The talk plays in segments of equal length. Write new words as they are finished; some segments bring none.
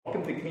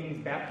to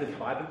King's Baptist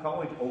Bible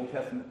College Old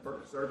Testament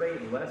Survey,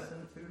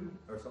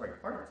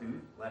 Part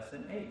 2,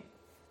 Lesson 8.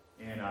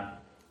 And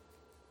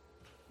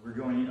we're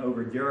going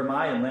over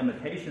Jeremiah and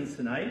Lamentations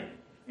tonight.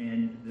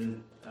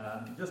 And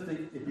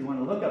if you want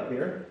to look up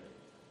here,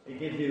 it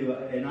gives you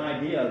an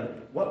idea of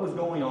what was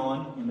going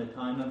on in the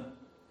time of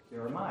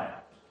Jeremiah.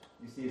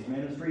 You see his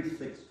ministry,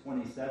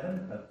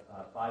 627 to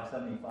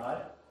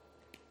 575.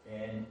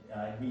 And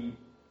he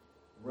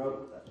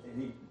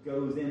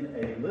goes in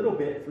a little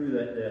bit through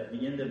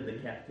the end of the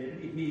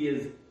captivity. He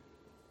is,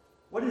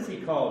 what is he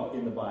called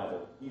in the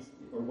Bible?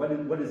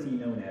 What is he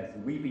known as? The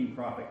weeping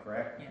prophet,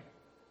 correct? Yeah.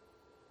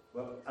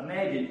 Well,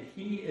 imagine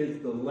he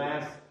is the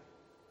last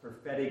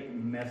prophetic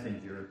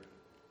messenger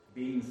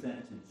being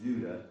sent to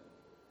Judah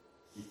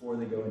before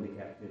they go into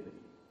captivity.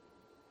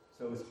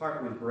 So his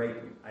heart was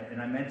breaking.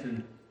 I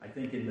mentioned, I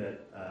think in the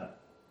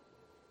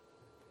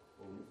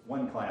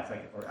one class, I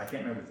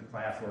can't remember if it's a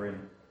class or in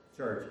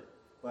church,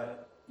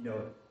 but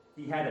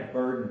he had a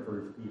burden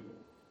for his people.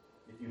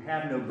 If you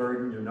have no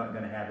burden, you're not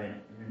going to have any.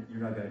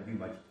 You're not going to do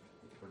much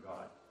for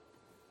God.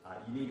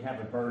 You need to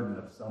have a burden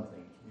of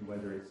something,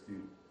 whether it's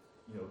to,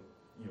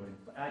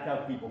 I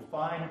tell people,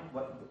 find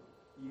what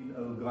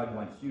God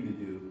wants you to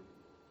do,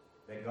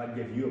 that God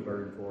gives you a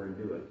burden for, and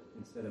do it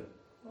instead of,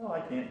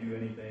 I can't do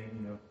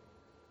anything.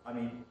 I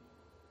mean,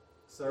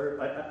 sir,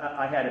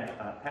 I had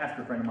a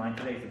pastor friend of mine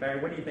today say, Barry,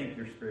 what do you think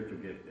your spiritual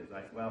gift is?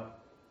 I said, well,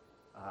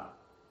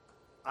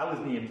 I was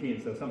an EMT,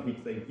 and so some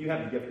people say, do you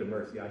have the gift of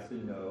mercy? I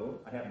said, no,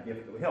 I have the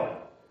gift of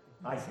help.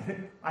 I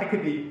said, I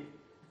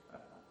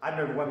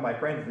remember one of my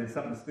friends did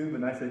something stupid,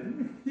 and I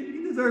said,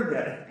 you deserve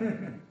that.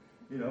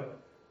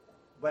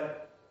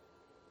 But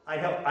I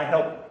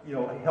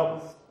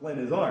helped splint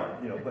his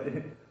arm, but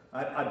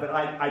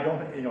I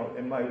don't,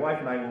 and my wife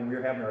and I, when we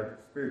were having our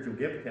spiritual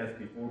gift test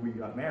before we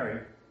got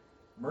married,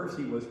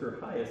 mercy was her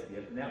highest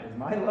gift, and that was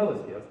my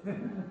lowest gift.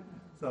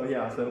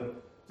 So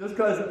just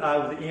because I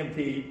was an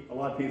EMT, a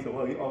lot of people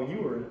say, well,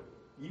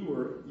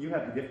 you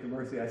have the gift of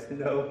mercy. I said,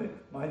 no,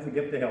 mine's the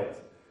gift of help.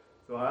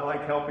 So I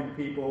like helping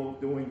people,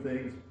 doing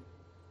things,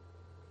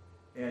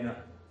 and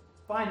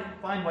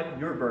find what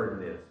your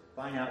burden is.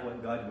 Find out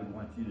what God would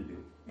want you to do,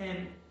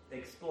 and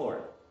explore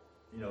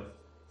it.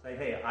 Say,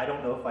 hey, I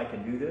don't know if I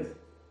can do this,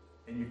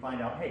 and you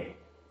find out, hey,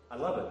 I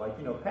love it.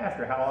 Like,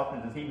 Pastor, how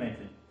often does he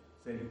mention,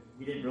 say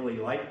he didn't really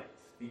like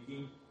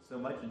speaking so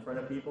much in front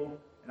of people?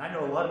 And I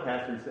know a lot of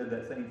pastors said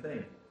that same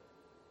thing,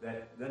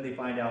 that then they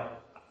find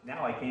out,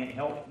 now I can't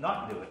help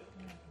not do it.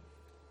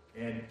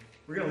 And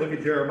we're going to look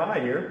at Jeremiah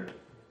here.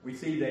 We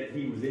see that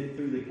he was in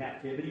through the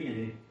captivity,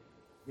 and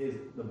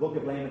the book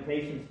of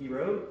Lamentations he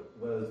wrote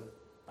was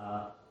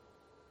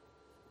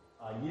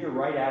a year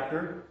right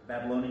after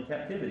Babylonian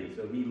captivity.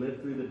 So he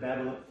lived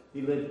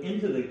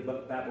into the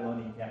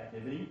Babylonian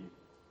captivity.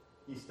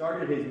 He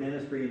started his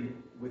ministry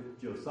with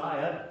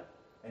Josiah,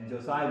 and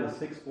Josiah was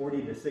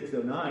 640 to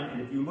 609.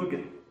 And if you look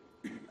at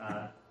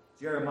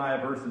Jeremiah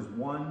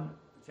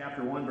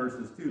chapter 1,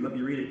 verses 2, let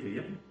me read it to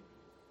you.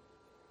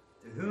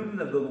 To whom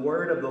the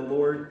word of the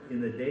Lord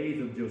in the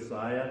days of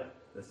Josiah,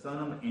 the son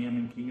of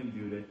Ammon, king of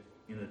Judah,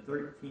 in the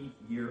 13th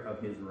year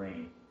of his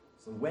reign.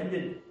 So when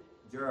did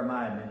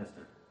Jeremiah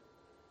minister?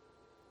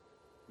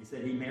 He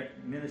said he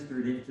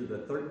ministered into the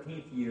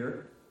 13th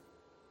year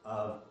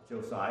of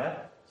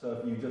Josiah. So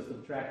if you just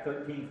subtract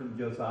 13 from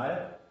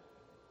Josiah,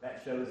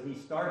 that shows he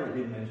started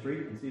his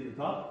ministry, and see at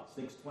the top,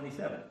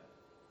 627.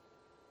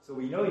 So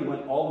we know he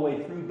went all the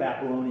way through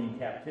Babylonian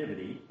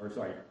captivity,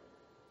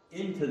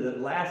 into the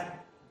last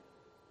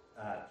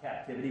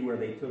captivity where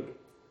they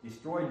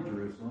destroyed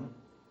Jerusalem.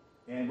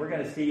 And we're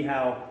going to see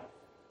how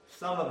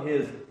some of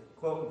his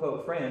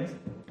quote-unquote friends,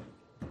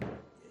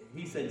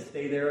 he said,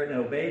 stay there and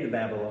obey the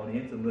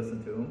Babylonians and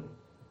listen to them.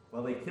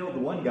 Well, they killed the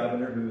one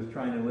governor who was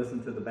trying to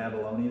listen to the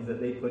Babylonians that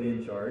they put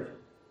in charge.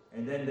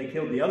 And then they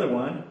killed the other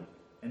one.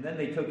 And then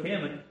they took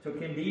him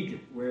to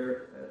Egypt,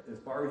 where, as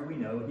far as we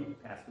know, he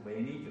passed away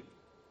in Egypt.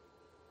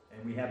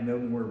 And we have no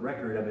more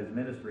record of his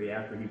ministry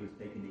after he was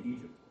taken to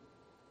Egypt.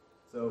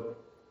 So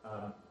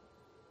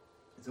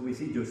we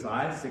see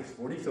Josiah,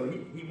 640. So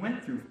he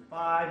went through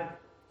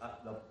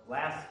the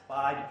last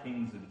 5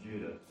 kings of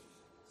Judah.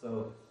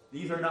 So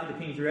these are not the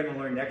kings you're going to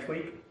learn next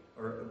week,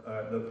 or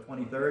the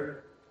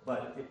 23rd.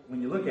 But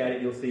when you look at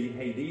it, you'll see,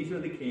 hey, these are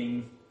the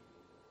kings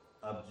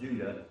of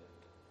Judah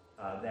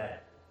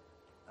that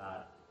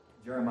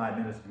Jeremiah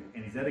ministered.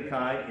 And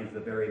Zedekiah is the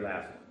very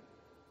last one.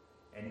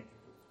 And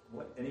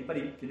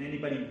can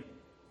anybody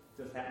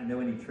just happen to know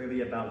any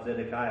trivia about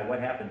Zedekiah? What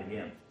happened to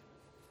him?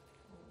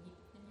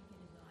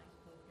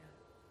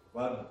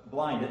 Well,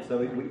 blinded, so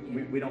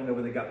we don't know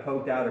whether it got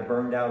poked out or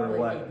burned out or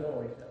what.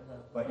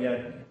 But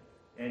yeah,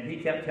 and he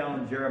kept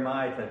telling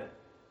Jeremiah to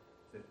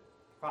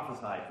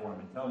prophesy for him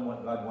and tell him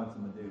what God wants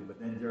him to do. But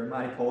then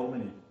Jeremiah told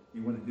him, and he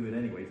wouldn't do it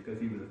anyways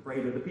because he was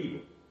afraid of the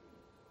people.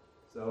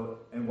 So,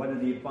 and what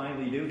did he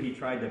finally do? He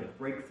tried to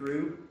break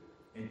through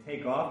and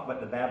take off, but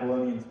the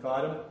Babylonians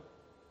caught him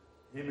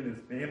and his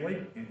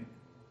family,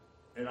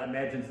 and I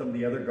imagine some of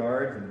the other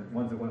guards and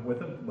ones that went with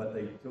him, but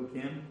they took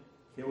him,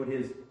 killed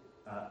his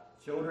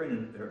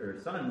children or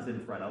sons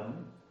in front of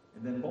him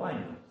and then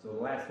blinded them. So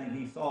the last thing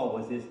he saw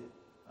was his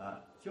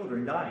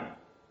children dying.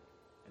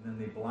 And then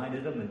they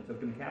blinded him and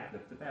took him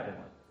captive to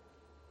Babylon.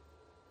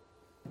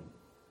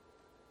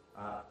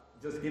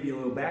 Just to give you a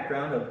little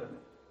background of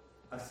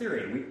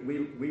Assyria.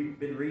 We've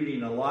been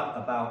reading a lot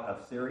about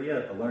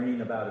Assyria,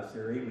 learning about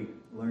Assyria. We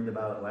learned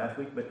about it last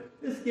week. But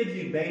this gives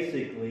you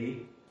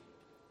basically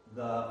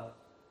the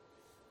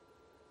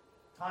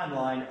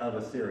timeline of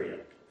Assyria.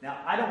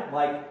 Now,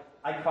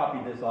 I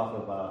copied this off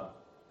of,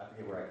 I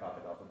forget where I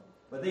copied it off of,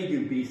 but they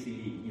do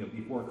BCE,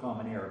 before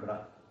Common Era,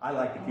 but I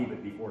like to keep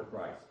it before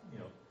Christ,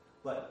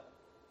 But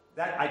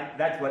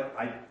that's what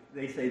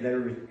they say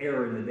there is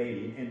error in the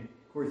dating. And,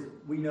 of course,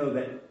 we know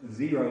that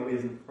 0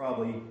 isn't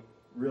probably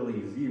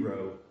really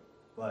 0,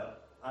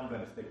 but I'm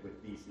going to stick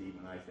with BC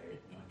when I say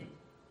it.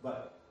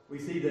 But we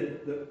see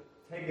that the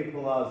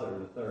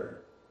Tiglath-Pileser III,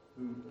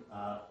 who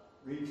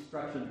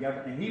restructured the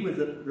government, and he was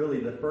really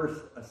the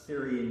first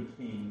Assyrian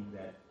king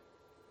that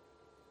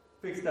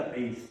fixed up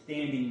a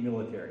standing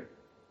military.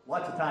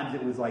 Lots of times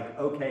it was like,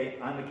 okay,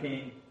 I'm a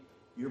king,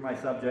 you're my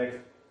subjects.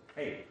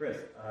 Hey, Chris,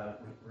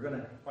 we're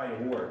going to fight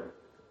a war.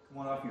 Come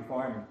on off your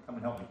farm and come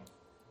and help me.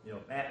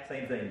 Matt,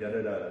 same thing,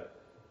 da-da-da.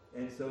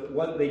 And so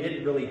they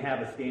didn't really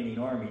have a standing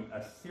army.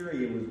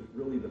 Assyria was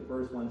really the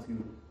first ones who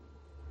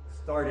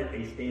started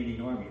a standing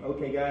army.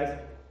 Okay, guys,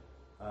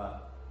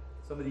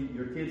 some of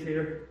your kids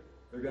here,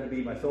 they're going to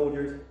be my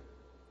soldiers.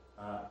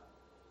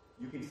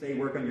 You can stay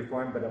work on your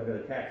farm, but I'm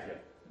going to tax you.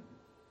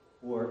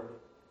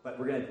 But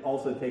we're going to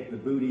also take the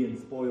booty and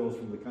spoils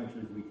from the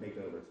countries we take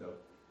over.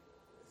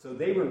 So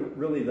they were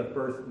really the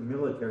first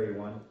military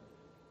one.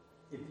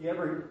 If you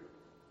ever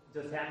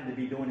just happen to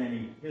be doing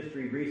any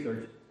history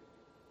research,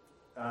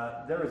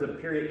 there was a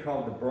period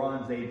called the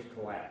Bronze Age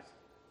collapse.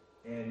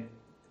 And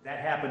that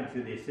happened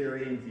to the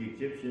Assyrians, the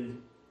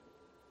Egyptians,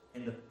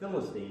 and the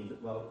Philistines.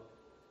 Well,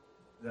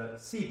 the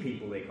Sea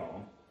People, they call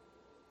them,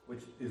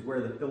 which is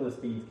where the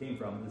Philistines came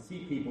from. The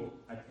Sea People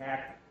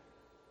attacked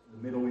the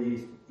Middle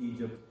East,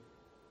 Egypt.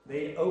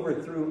 They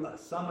overthrew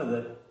some of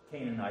the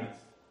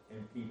Canaanites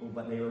and people,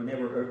 but they were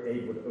never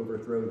able to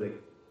overthrow the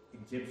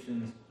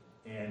Egyptians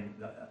and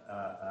the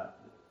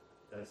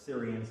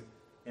Assyrians.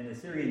 And the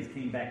Assyrians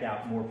came back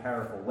out more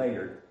powerful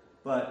later.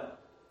 But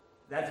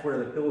that's where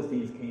the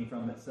Philistines came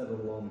from that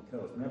settled along the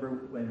coast. Remember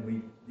when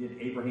we did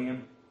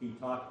Abraham? He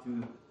talked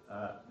to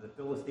the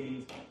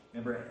Philistines.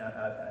 Remember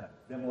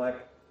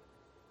Abimelech?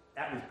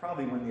 That was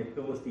probably when the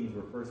Philistines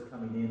were first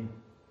coming in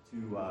to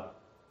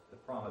the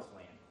Promised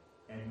Land.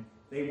 And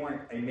they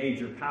weren't a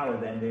major power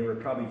then. They were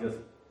probably just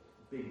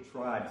big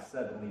tribes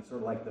settling,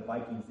 sort of like the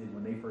Vikings did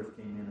when they first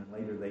came in, and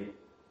later they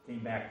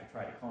came back to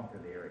try to conquer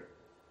the area.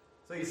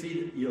 So you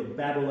see,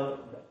 Babylon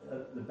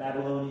is in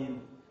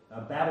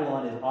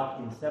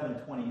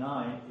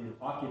 729 is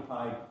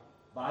occupied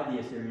by the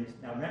Assyrians.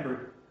 Now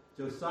remember,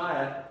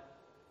 Josiah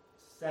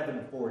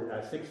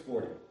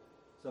 640.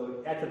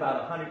 So that's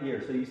about 100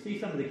 years. So you see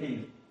some of the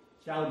kings: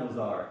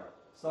 Shalmaneser,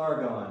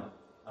 Sargon,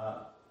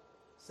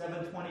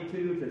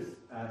 722 to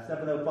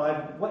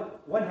 705.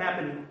 What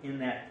happened in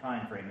that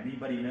time frame?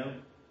 Anybody know?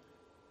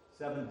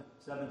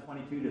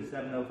 722 to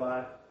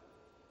 705.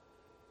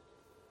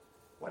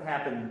 What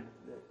happened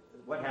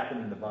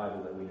in the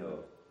Bible that we know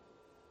of?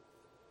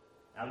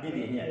 I'll give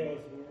you a hint.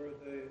 Where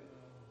they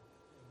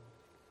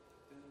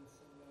and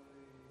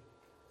somebody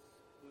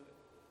split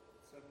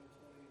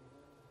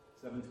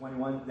 721.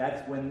 721.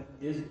 That's when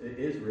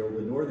Israel,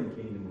 the northern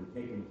kingdom, were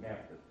taken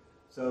captive.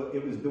 So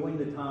it was during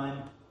the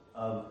time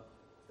of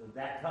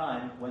that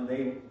time when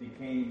they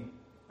became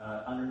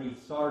underneath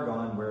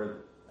Sargon,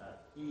 where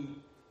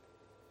he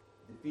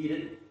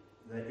defeated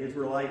the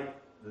Israelite,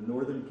 the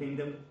northern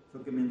kingdom,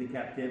 took them into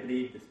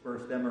captivity,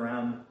 dispersed them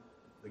around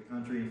the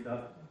country and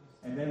stuff.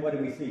 And then what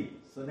do we see?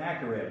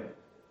 Sennacherib.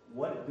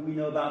 What do we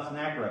know about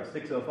Sennacherib?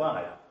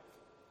 605.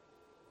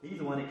 He's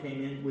the one that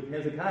came in with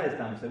Hezekiah's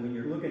time. So when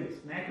you're looking at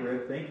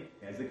Sennacherib, think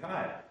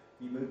Hezekiah.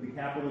 He moved the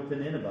capital to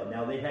Nineveh.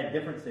 Now they had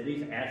different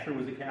cities. Ashur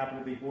was the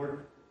capital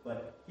before,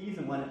 but he's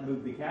the one that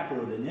moved the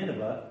capital to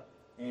Nineveh,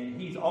 and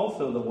he's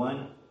also the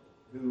one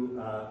who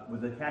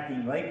was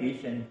attacking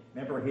Lachish. And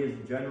remember, his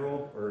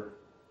general or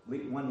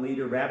one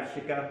leader,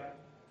 Rabshakeh,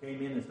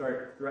 came in and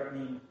started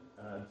threatening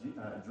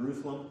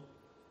Jerusalem.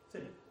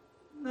 Said,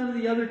 none of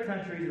the other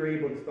countries were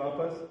able to stop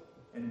us.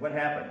 And what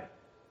happened?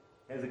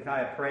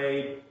 Hezekiah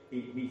prayed.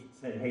 He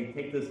said, hey,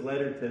 take this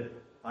letter to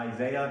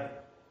Isaiah.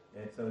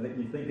 And so that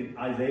you think that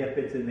Isaiah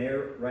fits in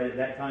there right at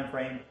that time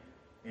frame.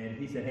 And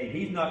he said, hey,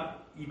 he's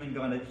not even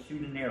going to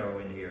shoot an arrow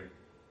in here.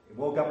 He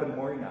woke up in the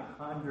morning,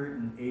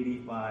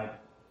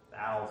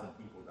 185,000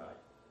 people died.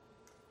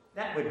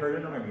 That would hurt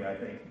an army, I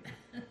think.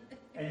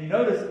 And you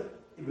notice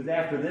it was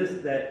after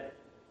this that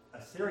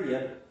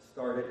Assyria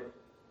started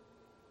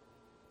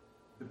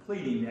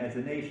depleting as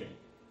a nation.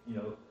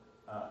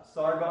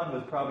 Sargon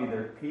was probably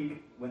their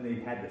peak when they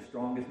had the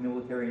strongest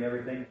military and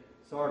everything.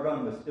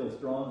 Sargon was still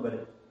strong,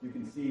 but you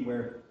can see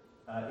where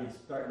it's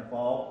starting to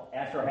fall.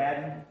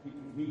 Ashur-Haddon,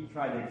 he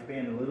tried to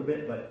expand a little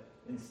bit, but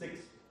in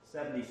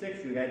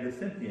 676 you had the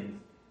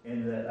Scythians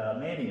and the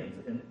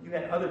Manians. And you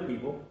had other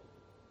people.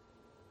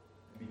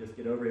 Let me just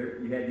get over here.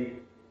 You had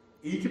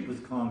Egypt was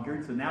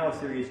conquered, so now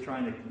Assyria is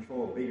trying to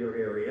control a bigger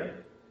area.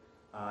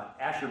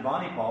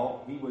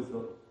 Ashurbanipal, he was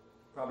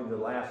probably the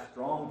last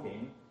strong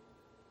king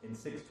in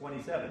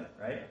 627,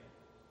 right?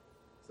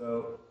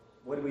 So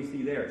what do we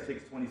see there?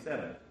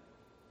 627.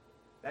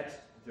 That's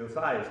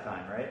Josiah's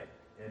time, right?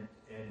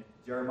 And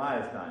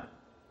Jeremiah's time.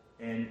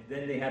 And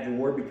then they had the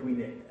war between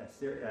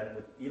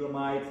with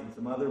Elamites and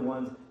some other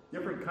ones.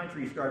 Different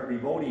countries started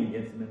revolting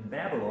against them in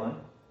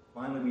Babylon.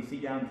 Finally, we see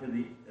down to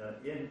the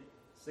in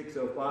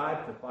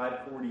 605 to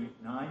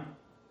 549,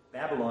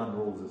 Babylon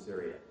rules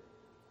Assyria.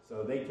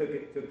 So they took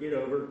it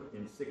over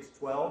in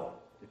 612,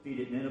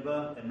 defeated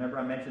Nineveh. And remember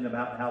I mentioned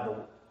about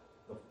how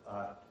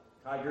the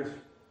Tigris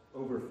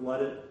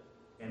over-flooded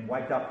and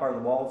wiped out part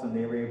of the walls, and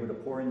they were able to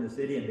pour in the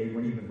city, and they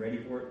weren't even ready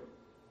for it.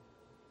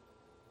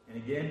 And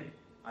again,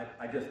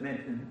 I just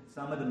mentioned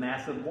some of the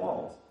massive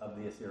walls of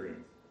the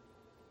Assyrians.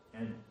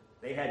 And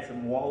they had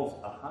some walls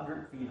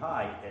 100 feet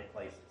high at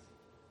places.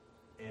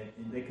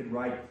 And they could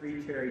ride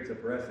 3 chariots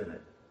abreast in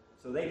it.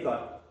 So they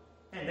thought,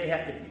 and they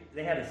had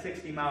a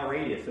 60-mile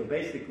radius, so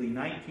basically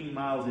 19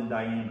 miles in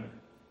diameter.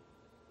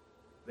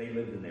 They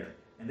lived in there.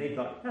 And they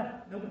thought,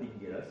 nobody can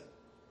get us.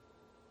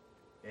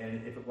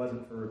 And if it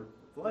wasn't for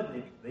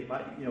flood, they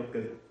might,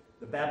 because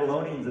the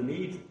Babylonians and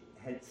Medes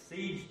had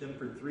sieged them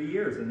for 3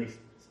 years, and they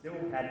still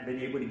hadn't been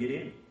able to get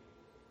in.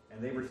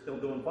 And they were still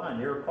doing fine.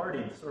 They were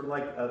partying, sort of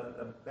like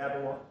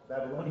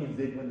Babylonians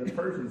did when the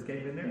Persians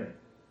came in there.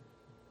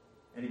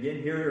 And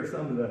again, here are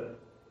some of the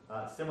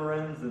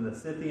Cimmerians and the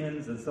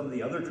Scythians and some of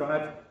the other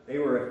tribes. They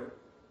were,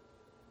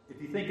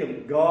 if you think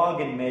of Gog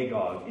and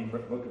Magog in the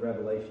book of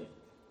Revelation,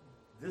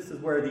 this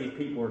is where these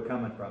people are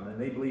coming from. And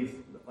they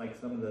believe, like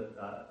some of the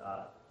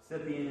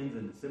Scythians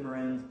and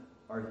Cimmerians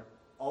are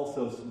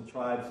also some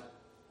tribes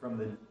from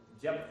the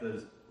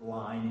Jephthah's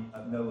line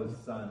of Noah's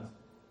sons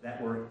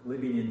that were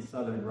living in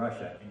southern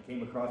Russia and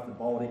came across the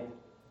Baltic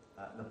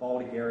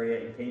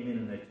area and came in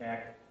and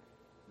attacked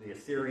the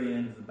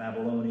Assyrians, the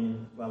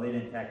Babylonians. Well, they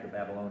didn't attack the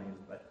Babylonians,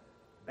 but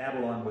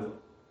Babylon was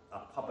a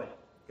puppet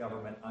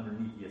government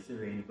underneath the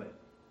Assyrians. But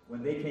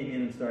when they came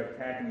in and started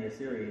attacking the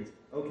Assyrians,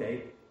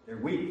 okay, they're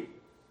weak.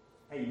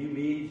 Hey, you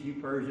Medes, you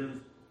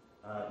Persians,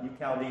 you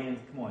Chaldeans,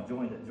 come on,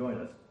 join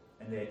us.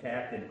 And they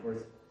attacked, and of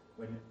course,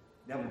 when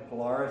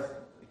Nabopolassar,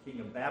 the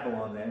king of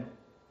Babylon then,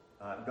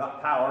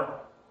 got power,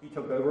 he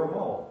took over them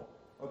all.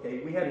 Okay,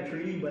 we had a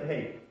treaty, but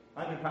hey,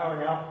 I'm in power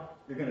now,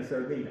 you're going to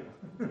serve me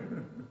now.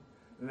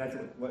 And that's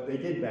what they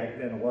did back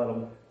then. A lot of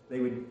them, they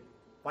would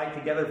fight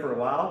together for a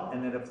while,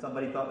 and then if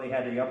somebody thought they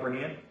had the upper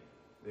hand,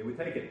 they would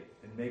take it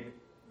and make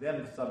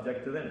them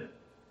subject to them.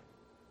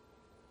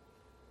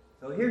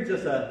 So here's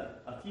just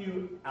a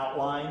few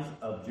outlines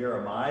of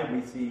Jeremiah.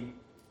 We see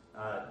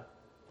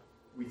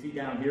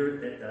down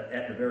here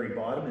at the very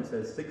bottom, it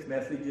says 6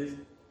 messages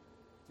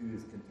to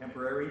his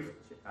contemporaries,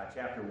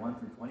 chapter 1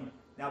 through 20.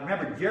 Now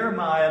remember,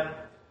 Jeremiah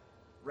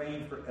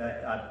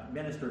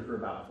ministered for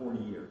about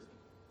 40 years.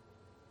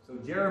 So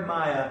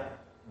Jeremiah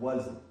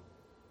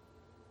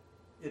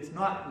it's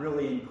not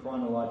really in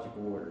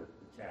chronological order,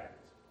 the chapters.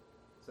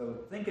 So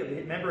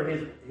remember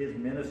his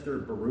minister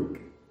Baruch?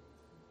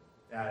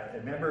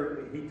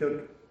 Remember he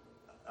took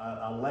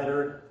a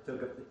letter,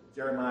 took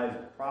Jeremiah's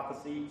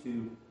prophecy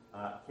to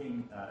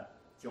King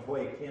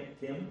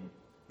Jehoiakim.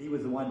 He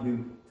was the one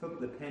who took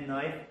the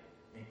penknife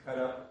and cut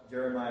up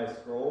Jeremiah's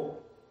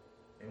scroll.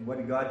 And what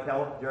did God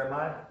tell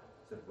Jeremiah?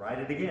 He said, write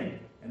it again.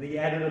 And he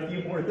added a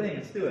few more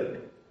things to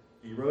it.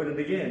 He wrote it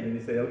again, and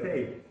he said,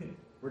 okay,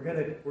 we're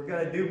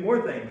gonna do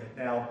more things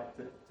now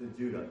to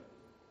Judah.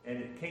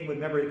 And the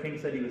king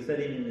said he was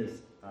sitting in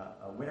his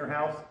winter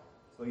house,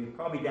 so he was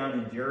probably down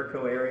in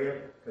Jericho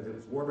area, because it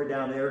was warmer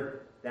down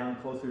there, down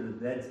closer to the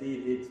Dead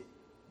Sea. It's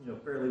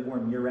fairly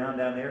warm year-round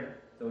down there.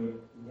 So he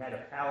had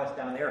a palace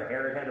down there.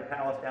 Herod had a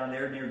palace down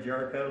there near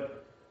Jericho.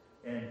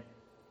 And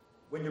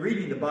when you're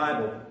reading the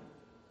Bible,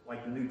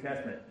 like the New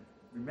Testament,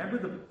 remember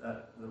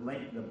the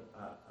blind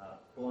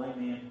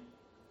man?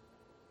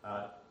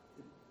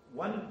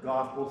 One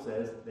gospel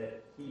says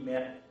that he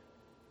met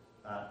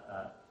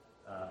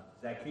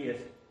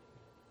Zacchaeus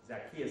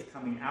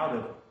coming out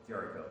of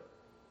Jericho.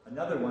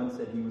 Another one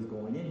said he was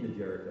going into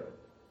Jericho.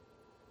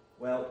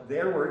 Well,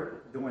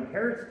 during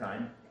Herod's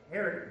time,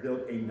 Herod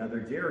built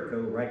another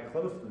Jericho right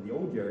close to the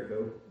old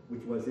Jericho,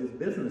 which was his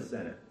business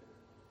center.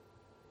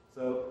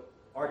 So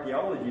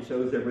archaeology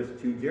shows there was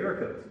 2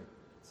 Jerichos.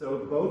 So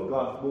both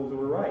gospels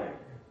were right.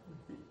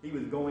 He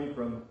was going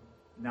from,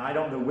 now I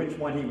don't know which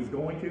one he was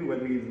going to,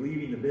 whether he was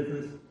leaving the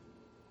business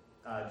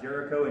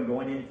Jericho and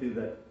going into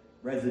the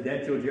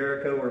residential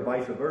Jericho or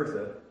vice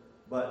versa.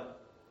 But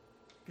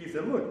he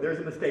said, look, there's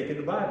a mistake in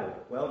the Bible.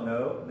 Well,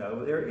 no,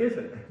 there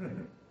isn't.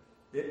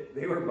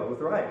 They were both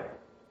right.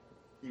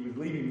 He was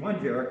leaving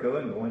one Jericho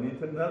and going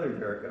into another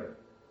Jericho.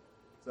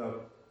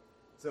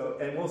 So,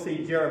 and we'll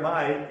see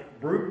Jeremiah.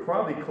 Baruch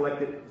probably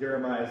collected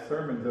Jeremiah's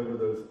sermons over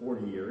those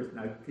 40 years.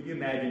 Now, could you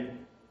imagine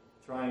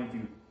trying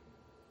to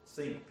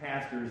sync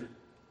pastors'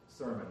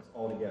 sermons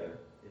all together?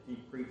 if he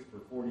preached for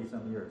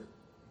 40-some years.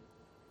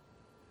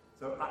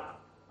 So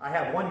I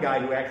have one guy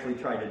who actually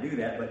tried to do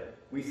that, but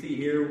we see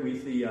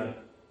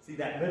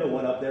that middle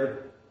one up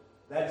there.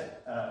 That's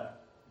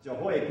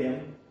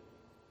Jehoiakim.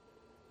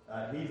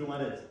 He's the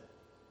one that's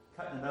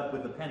cutting it up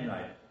with the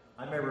penknife.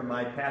 I remember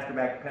my pastor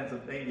back in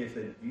Pennsylvania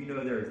said, "Do you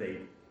know there's a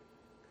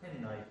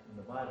penknife in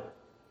the Bible?"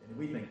 And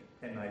we think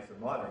penknives are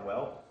modern.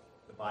 Well,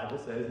 the Bible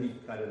says he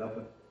cut it up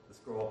with the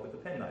scroll up with the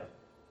penknife.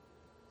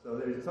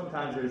 So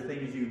sometimes there's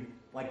things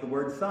like the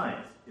word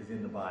science is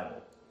in the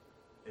Bible.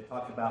 It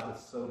talks about the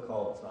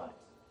so-called science.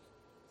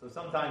 So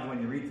sometimes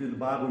when you read through the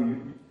Bible,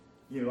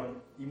 you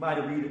might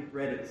have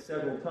read it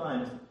several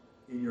times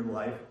in your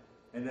life,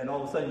 and then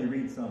all of a sudden you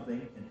read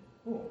something, and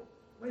oh,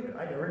 wait a minute,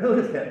 I never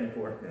noticed that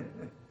before.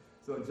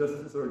 So it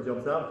just sort of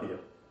jumps out to you.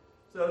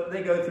 So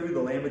they go through the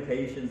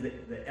Lamentations,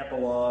 the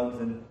epilogues,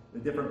 and the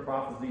different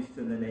prophecies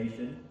to the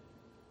nation.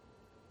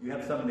 You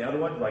have some of the other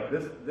ones, like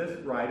this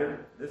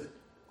writer, this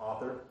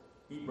author,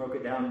 he broke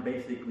it down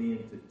basically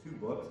into 2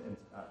 books and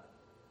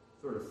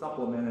sort of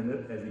supplemented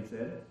it, as he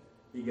said.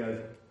 He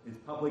goes, his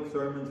public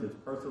sermons, his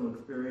personal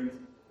experience,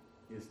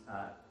 his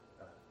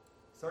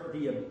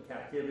certainty of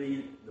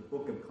captivity, the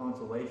book of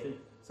consolation.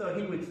 So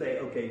he would say,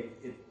 okay,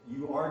 if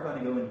you are going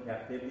to go into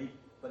captivity,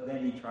 but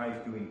then he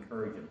tries to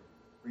encourage him.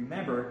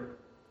 Remember,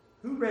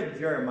 who read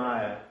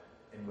Jeremiah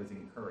and was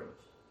encouraged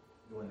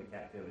going into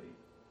captivity?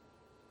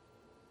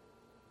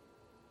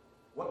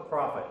 What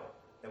prophet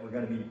that we're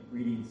going to be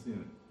reading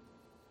soon?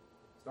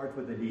 Starts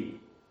with a D.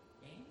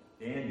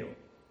 Daniel.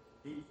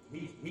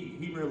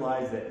 He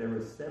realized that there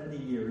was 70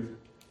 years.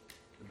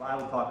 The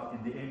Bible talk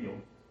in Daniel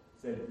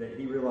said that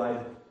he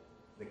realized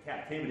the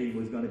captivity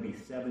was going to be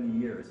 70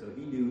 years. So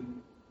he knew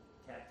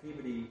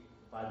captivity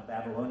by the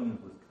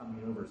Babylonians was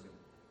coming over soon.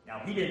 Now,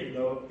 he didn't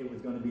know it was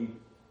going to be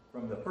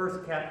from the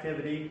first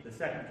captivity, the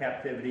second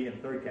captivity,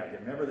 and third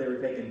captivity. Remember, they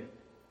were taken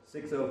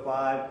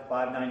 605,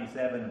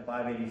 597, and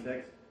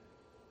 586?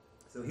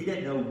 So he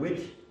didn't know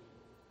which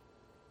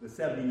the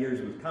 70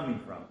 years was coming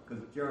from,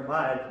 because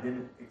Jeremiah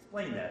didn't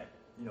explain that.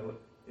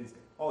 It's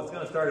going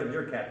to start in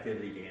your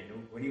captivity, Daniel.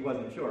 Well, he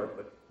wasn't sure,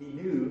 but he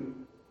knew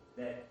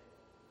that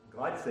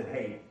God said,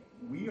 hey,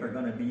 we are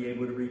going to be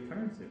able to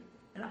return soon.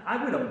 And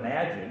I would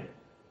imagine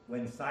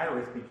when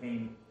Cyrus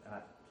became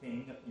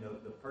king,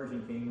 the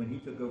Persian king, when he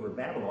took over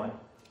Babylon,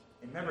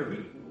 and remember,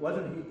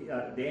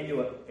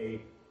 Daniel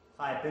a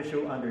high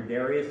official under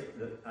Darius,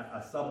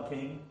 a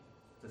sub-king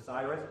to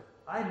Cyrus?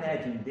 I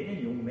imagine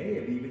Daniel may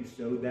have even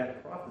showed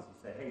that prophecy.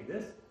 Said, hey,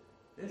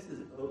 this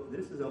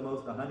is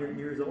almost 100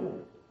 years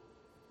old.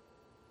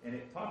 And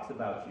it talks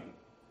about you.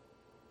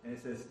 And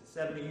it says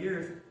 70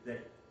 years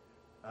that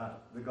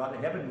the God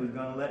of heaven was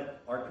going to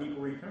let our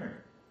people return.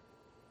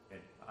 And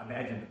I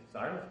imagine,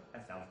 Cyrus,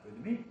 that sounds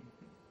good to me.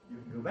 You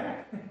can go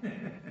back.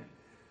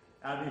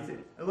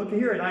 Look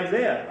here in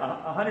Isaiah,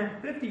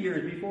 150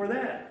 years before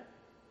that.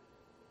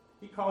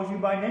 He calls you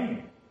by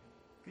name.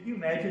 Could you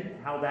imagine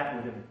how that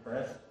would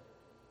impress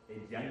a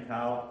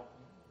Gentile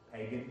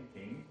pagan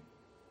king?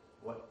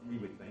 What he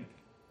would think.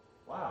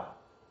 Wow.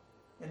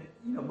 And,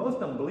 most of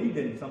them believed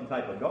in some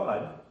type of God.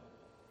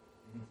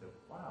 And he said,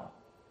 wow,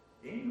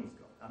 Daniel's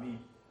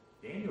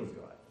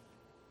God.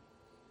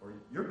 Or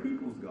your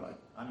people's God.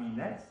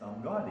 That's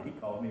some God that he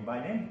called me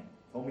by name.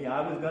 Told me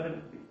I was going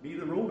to be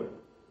the ruler.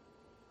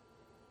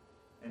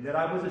 And that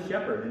I was a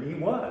shepherd, and he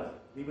was.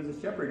 He was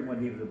a shepherd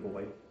when he was a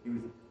boy. He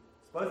was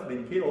supposed to have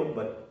been killed,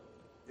 but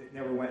it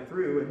never went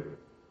through,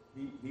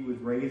 and he was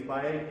raised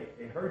by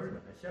a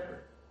herdsman, a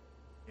shepherd.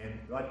 And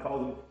God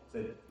called him,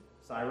 said,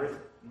 Cyrus,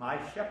 my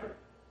shepherd.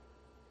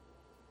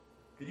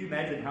 Could you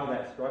imagine how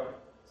that struck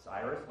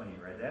Cyrus when he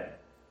read that?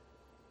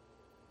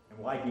 And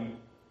why he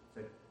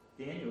said,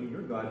 Daniel,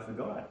 your God's the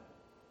God.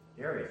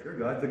 Darius, your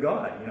God's the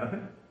God,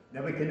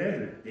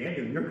 Nebuchadnezzar,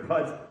 Daniel, your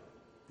God's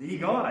the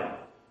God,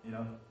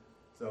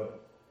 So,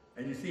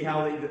 and you see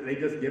how they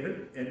just give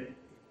it? And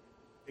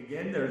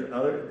again, there's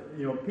other,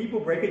 people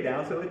break it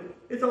down. So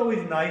it's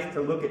always nice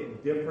to look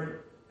at different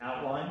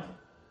outlines.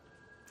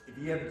 If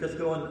you have just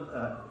go on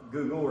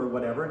Google or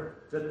whatever,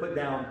 just put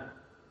down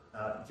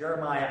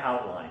Jeremiah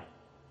outline.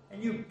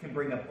 And you can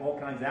bring up all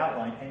kinds of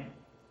outline. And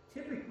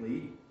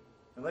typically,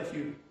 unless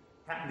you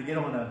happen to get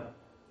on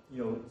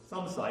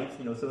some sites,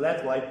 so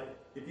that's why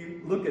if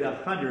you look at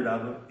 100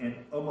 of them and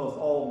almost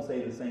all of them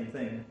say the same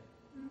thing,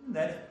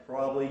 that's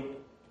probably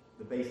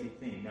the basic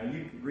thing. Now,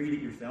 you can read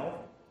it yourself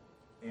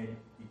and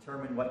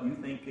determine what you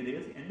think it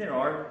is. And there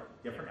are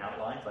different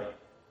outlines. Like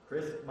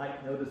Chris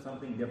might notice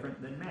something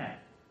different than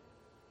Matt.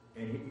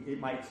 And it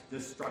might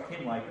just struck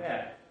him like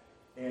that.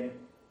 And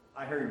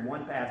I heard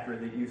one pastor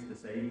that used to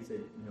say, he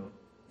said,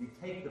 you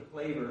take the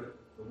flavor,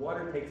 the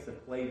water takes the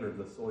flavor of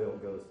the soil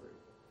it goes through.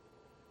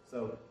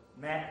 So,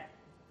 Matt,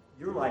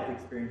 your life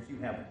experience, you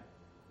have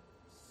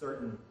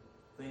certain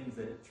things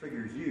that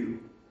triggers you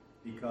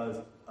because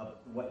of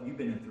what you've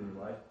been through in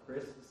life.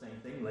 Chris, the same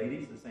thing.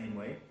 Ladies, the same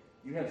way.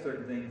 You have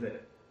certain things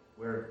that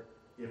where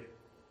if,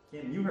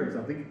 Kim, you heard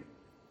something,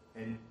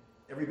 and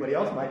everybody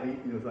else might be,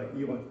 it's like,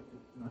 you want,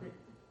 not it.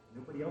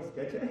 Nobody else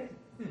catch it?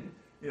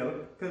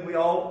 because we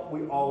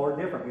all are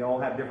different. We all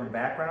have different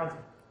backgrounds,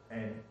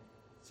 and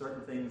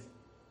certain things,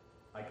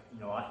 like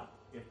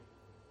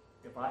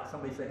if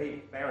somebody say,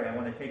 "Hey Barry, I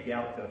want to take you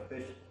out to a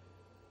fish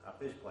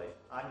place,"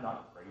 I'm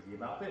not crazy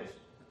about fish.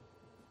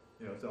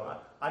 So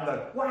I'm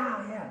like,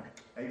 "Wow, yeah."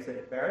 And you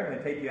say, "Barry, I'm going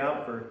to take you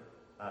out for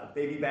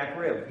baby back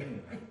ribs."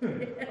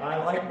 I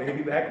like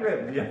baby back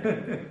ribs. Yeah.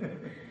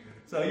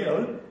 So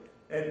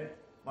and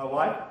my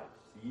wife,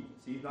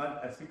 she's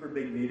not a super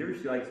big eater.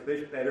 She likes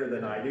fish better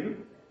than I do,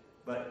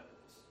 but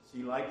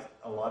she likes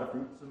a lot of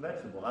fruits and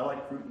vegetables. I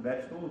like fruit and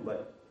vegetables,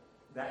 but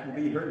that will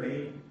be her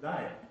main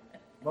diet.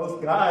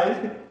 Most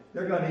guys,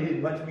 they're going to eat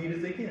as much meat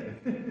as they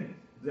can.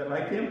 Is that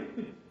right,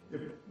 Kim?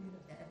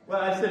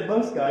 Well, I said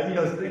most guys.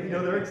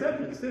 There are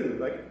exceptions too.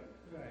 Like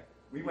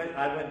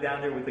I went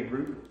down there with a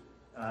group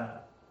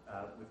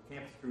with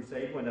Campus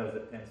Crusade when I was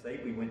at Penn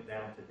State. We went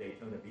down to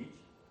Daytona Beach,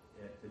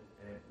 and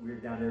we were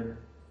down there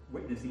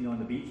witnessing on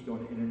the beach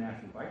going to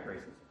international bike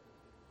races.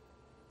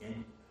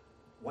 And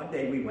one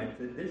day we went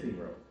to Disney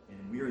World,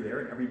 and we were there,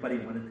 and everybody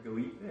wanted to go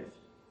eat fish.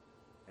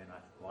 And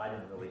I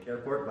didn't really care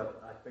for it,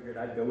 but I figured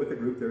I'd go with the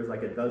group. There was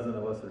like a dozen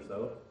of us or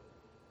so.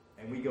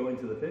 And we go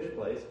into the fish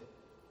place,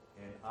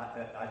 and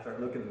I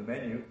start looking at the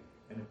menu,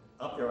 and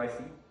up there I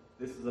see,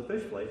 this is a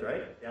fish place,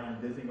 right? Down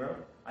in Disney World.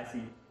 I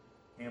see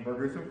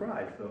hamburgers and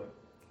fries. So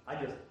I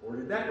just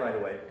ordered that right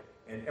away.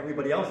 And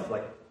everybody else is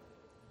like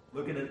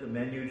looking at the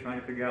menu, trying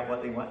to figure out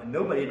what they want. And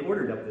nobody had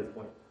ordered up to this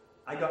point.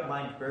 I got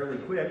mine fairly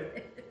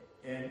quick,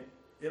 and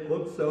it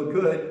looked so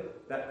good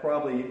that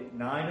probably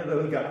 9 of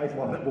those guys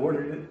wanted to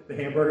order the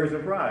hamburgers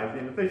and fries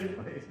in the fish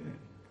place.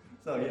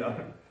 So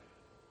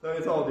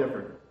it's all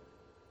different.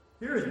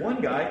 Here's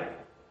one guy.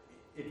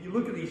 If you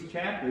look at these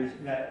chapters,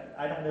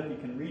 I don't know if you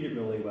can read it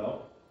really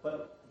well,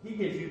 but he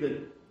gives you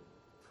the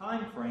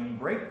time frame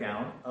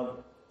breakdown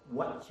of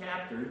what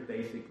chapters,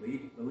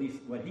 basically, at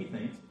least what he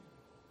thinks,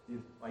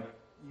 is like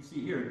you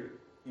see here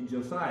in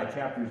Josiah,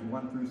 chapters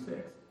 1 through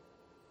 6.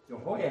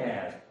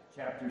 Jehoiahaz,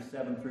 chapters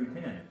 7 through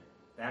 10.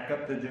 Back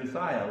up to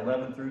Josiah,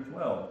 11 through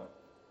 12.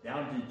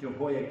 Down to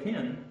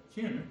Jehoiakim,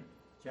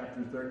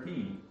 chapter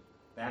 13.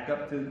 Back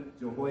up to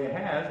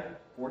Jehoiahaz,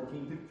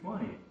 14 through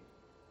 20.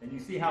 And you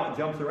see how it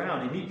jumps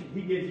around. And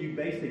he gives you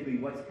basically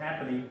what's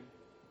happening.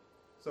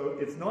 So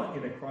it's not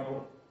in a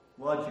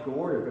chronological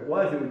order. If it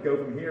was, it would go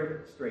from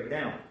here straight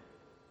down.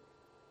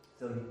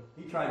 So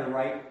he tried to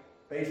write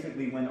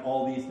basically when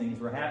all these things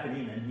were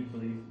happening. And he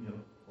believes,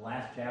 the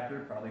last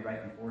chapter, probably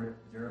right before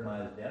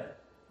Jeremiah's death,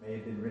 may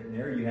have been written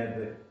there. You had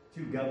the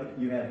two governors.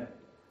 You had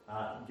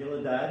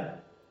Gilead.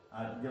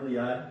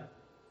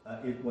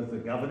 It was the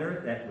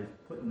governor that was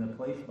put in the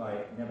place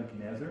by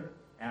Nebuchadnezzar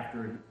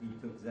after he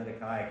took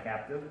Zedekiah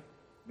captive,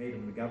 made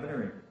him the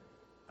governor,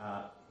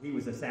 and he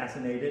was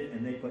assassinated,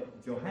 and they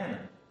put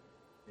Johanan.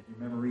 If you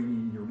remember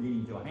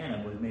reading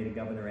Johanan was made a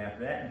governor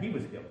after that, and he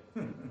was killed.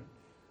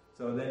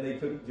 So then they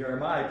took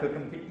Jeremiah, took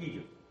him to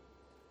Egypt.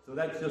 So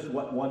that's just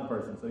what one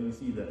person. So you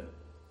see the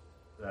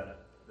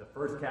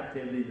first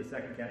captivity, the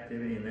second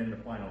captivity, and then the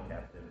final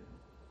captivity.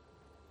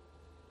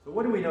 So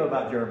what do we know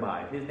about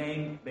Jeremiah? His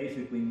name,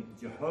 basically,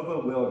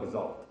 Jehovah will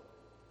exalt.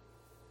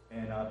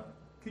 And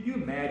could you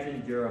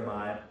imagine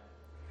Jeremiah?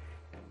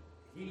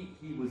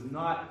 He was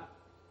not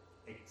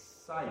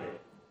excited.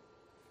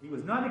 He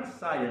was not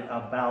excited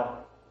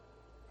about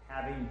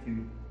having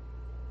to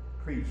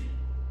preach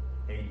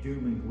a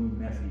doom and gloom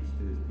message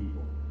to his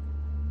people.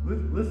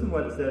 Listen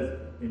what it says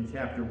in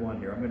chapter 1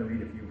 here. I'm going to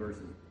read a few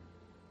verses.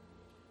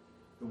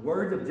 The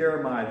words of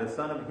Jeremiah, the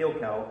son of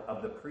Hilkiah,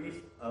 of the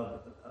priests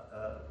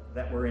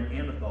that were in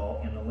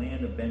Anathoth in the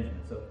land of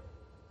Benjamin. So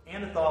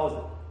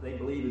Anathoth, they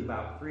believe, is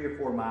about 3 or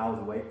 4 miles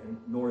away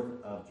north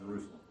of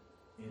Jerusalem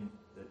in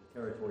the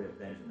territory of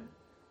Benjamin.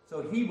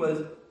 So he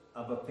was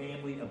of a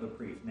family of the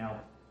priests.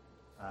 Now,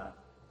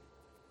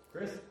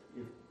 Chris,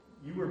 if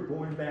you were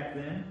born back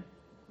then,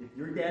 if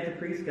your dad's a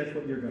priest, guess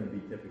what you're going to be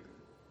typically?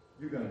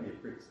 You're going to be a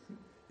priest.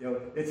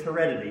 It's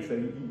heredity. So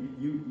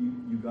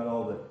you got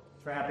all the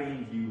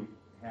trappings. You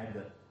had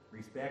the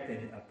respect,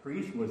 and a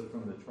priest was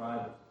from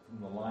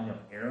the line of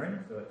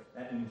Aaron. So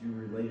that means you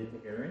were related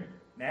to Aaron.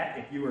 Matt,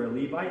 if you were a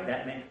Levite,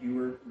 that meant you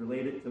were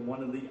related to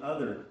one of the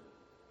other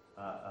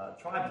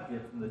tribes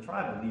from the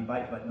tribe of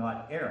Levite, but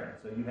not Aaron.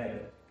 So you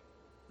had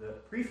the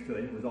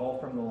priesthood was all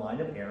from the line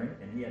of Aaron,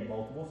 and he had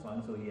multiple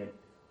sons. So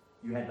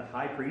you had the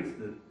high priest,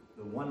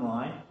 the one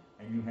line,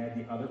 and you had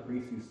the other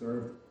priests who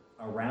served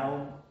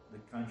around the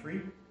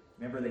country.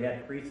 Remember, they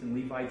had priests and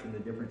Levites in the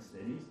different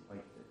cities,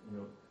 like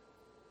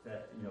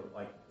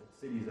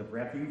cities of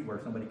refuge where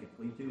somebody could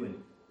flee to,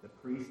 and the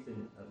priests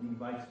and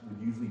Levites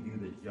would usually do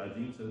the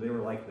judging, so they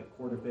were like the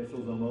court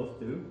officials almost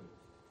too.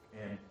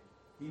 And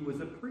he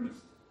was a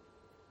priest.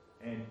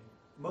 And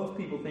most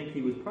people think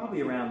he was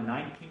probably around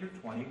 19 or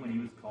 20 when he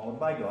was called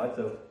by God.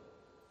 So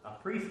a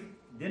priest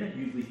didn't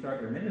usually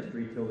start their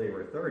ministry till they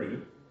were 30.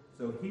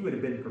 So he would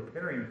have been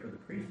preparing for the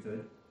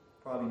priesthood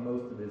probably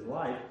most of his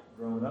life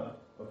growing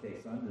up. Okay,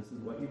 son, this is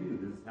what you do.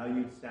 This is how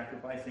you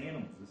sacrifice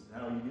animals. This is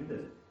how you do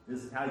this.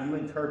 This is how you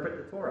interpret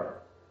the Torah.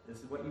 This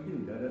is what you do.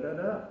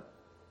 Da-da-da-da.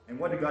 And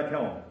what did God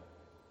tell him?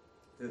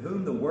 to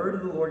whom the word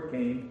of the Lord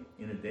came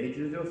in the days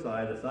of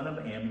Josiah, the son of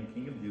Ammon,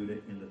 king of Judah,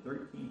 in the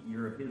 13th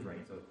year of his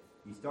reign. So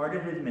he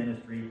started his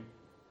ministry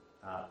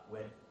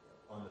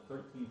on the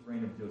 13th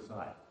reign of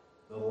Josiah,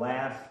 the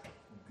last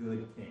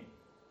good king.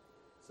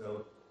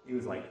 So it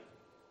was like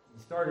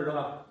he started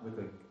off with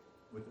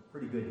a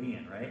pretty good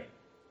hand, right?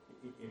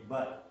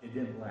 But it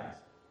didn't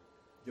last.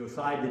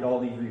 Josiah did all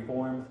these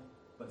reforms,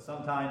 but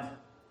sometimes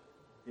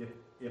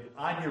if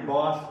I'm your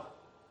boss,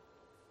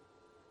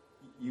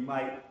 you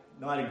might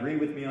not agree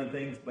with me on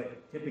things,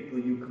 but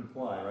typically you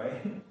comply,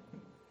 right?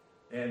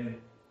 And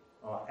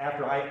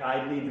after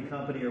I leave the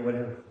company or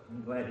whatever,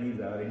 I'm glad he's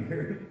out of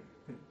here.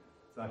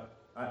 So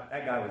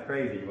that guy was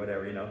crazy,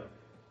 whatever,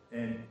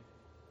 And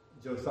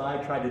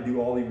Josiah tried to do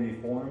all these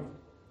reforms,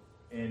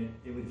 and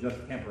it was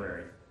just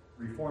temporary.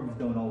 Reforms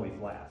don't always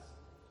last.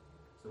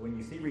 So when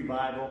you see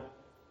revival,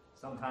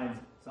 sometimes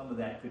some of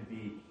that could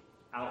be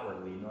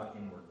outwardly, not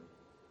inwardly.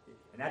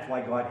 And that's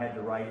why God had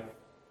to write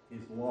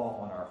his law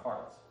on our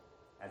hearts,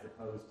 as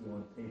opposed to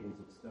on tables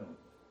of stone.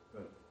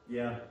 But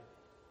yeah,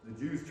 the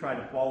Jews tried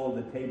to follow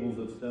the tables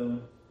of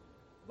stone,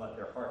 but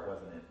their heart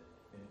wasn't in it.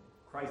 And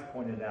Christ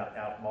pointed that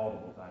out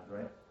multiple times,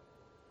 right?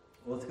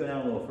 Well, let's go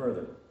down a little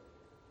further.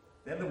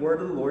 Then the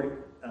word of the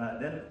Lord,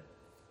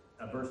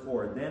 verse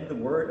 4, then the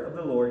word of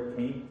the Lord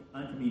came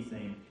unto me,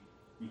 saying,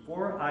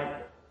 before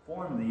I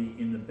formed thee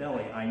in the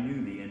belly, I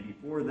knew thee, and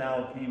before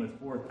thou camest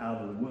forth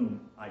out of the womb,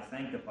 I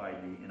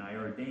sanctified thee, and I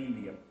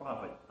ordained thee a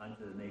prophet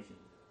unto the nations.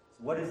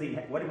 So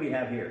what do we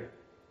have here?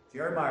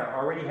 Jeremiah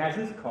already has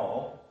his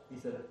call. He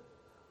said,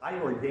 I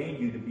ordained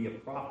you to be a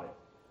prophet.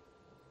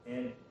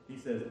 And he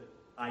says,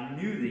 I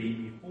knew thee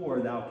before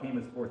thou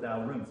camest forth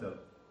out of the womb. So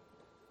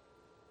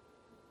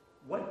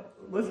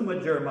listen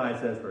what Jeremiah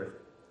says first.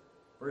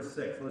 Verse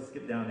 6, let's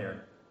skip down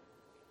there.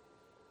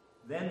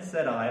 Then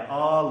said I,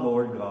 Ah,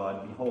 Lord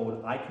God,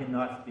 behold, I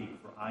cannot speak,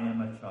 for I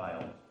am a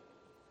child.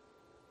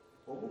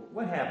 Well,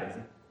 what happens?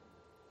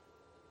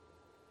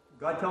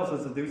 God tells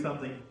us to do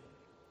something,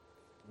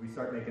 we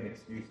start making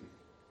excuses.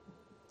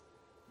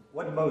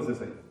 What did Moses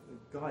say?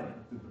 God,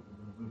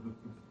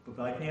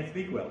 I can't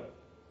speak well.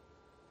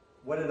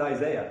 What did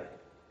Isaiah?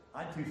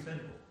 I'm too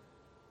sinful.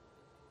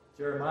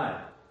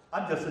 Jeremiah,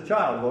 I'm just a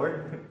child,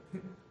 Lord.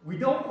 When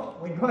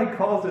God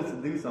calls us to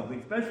do something,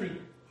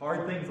 especially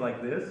hard things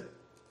like this,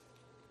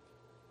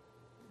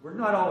 we're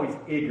not always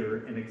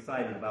eager and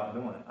excited about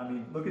doing it. I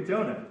mean, look at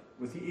Jonah.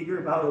 Was he eager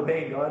about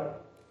obeying God?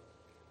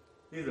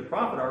 He was a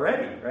prophet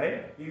already,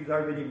 right? He was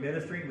already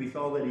ministering. We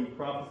saw that he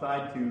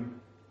prophesied to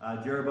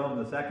Jeroboam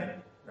II,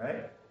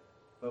 right?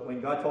 But when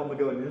God told him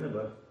to go to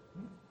Nineveh,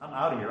 I'm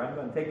out of here. I'm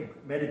going to take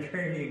a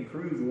Mediterranean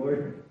cruise,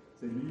 Lord.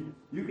 So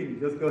you can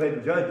just go ahead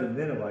and judge the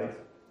Ninevites.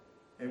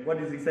 And what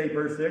does he say,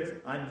 verse 6?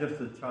 I'm just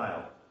a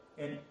child.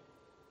 And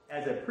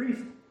as a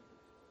priest,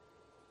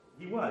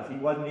 he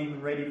wasn't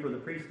even ready for the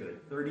priesthood.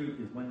 30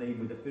 is when they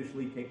would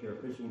officially take their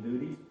official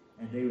duties,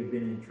 and they would have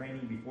been in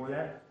training before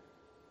that.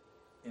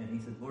 And he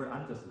said, Lord,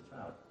 I'm just a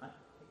child. I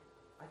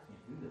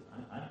can't do this.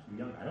 I'm too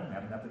young. I don't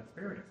have enough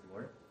experience,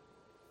 Lord.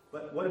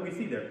 But what do we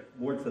see there?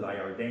 Lord said, I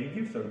ordained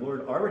you. So the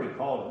Lord already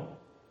called him.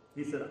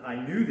 He said, I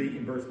knew thee,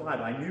 in verse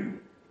 5, I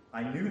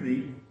knew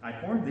thee, I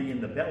formed thee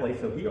in the belly.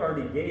 So he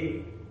already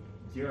gave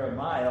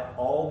Jeremiah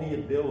all the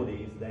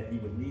abilities that he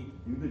would need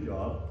to do the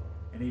job.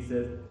 And he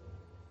says,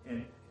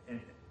 and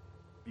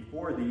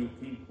before thee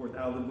came forth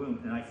out of the womb,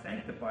 and I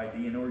sanctified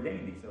thee and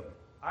ordained thee. So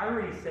I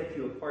already set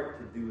you apart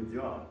to do a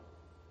job.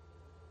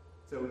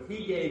 So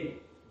he gave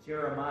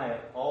Jeremiah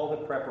all the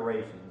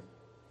preparations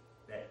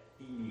that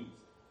he needs.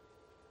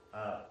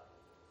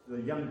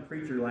 The young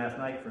preacher last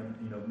night from,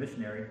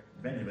 missionary,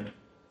 Benjamin,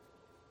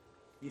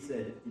 he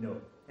said,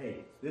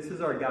 hey, this is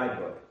our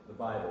guidebook, the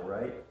Bible,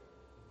 right?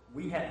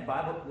 The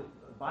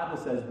Bible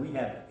says we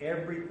have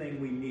everything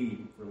we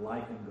need for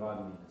life and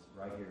godliness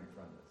right here in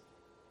front of us.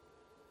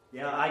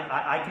 Yeah,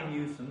 I can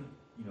use some,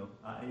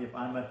 if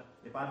I'm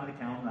an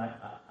accountant,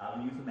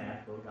 I'll use a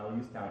math book, I'll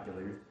use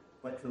calculators.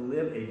 But to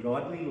live a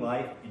godly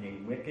life in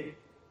a wicked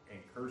and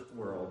cursed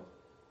world,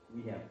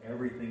 we have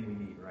everything we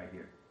need right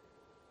here.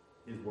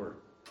 His Word.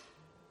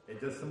 It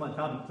just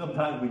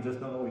sometimes we just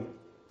don't always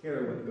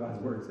care what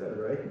God's Word says,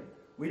 right?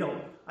 We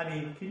don't. I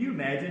mean, can you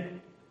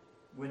imagine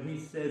when He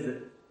says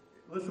it?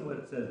 Listen what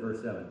it says,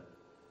 verse 7.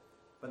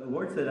 But the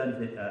Lord said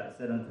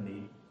unto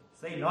me,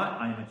 say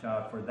not, I am a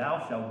child, for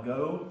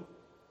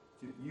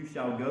you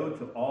shall go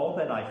to all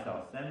that I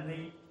shall send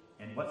thee,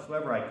 and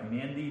whatsoever I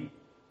command thee,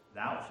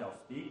 thou shalt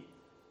speak.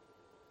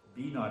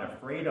 Be not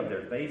afraid of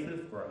their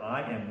faces, for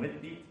I am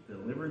with thee to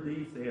deliver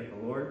thee, saith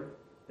the Lord.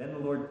 Then the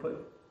Lord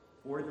put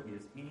forth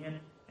his hand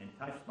and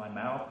touched my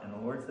mouth, and the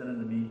Lord said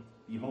unto me,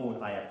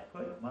 behold, I have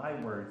put my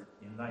words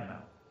in thy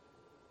mouth.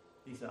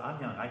 He said,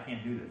 I'm young, I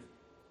can't do this.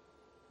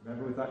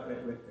 Remember with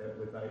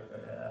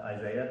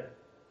Isaiah?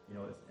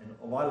 And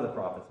a lot of the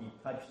prophets, he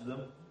touches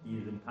them, he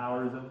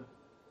empowers them,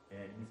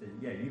 and he said,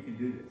 yeah, you can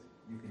do this.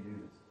 You can do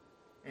this.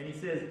 And he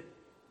says,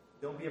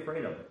 don't be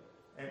afraid of it.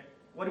 And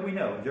what do we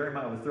know?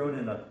 Jeremiah was thrown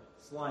in a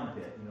slime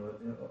pit, in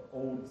an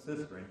old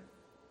cistern.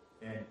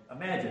 And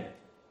imagine,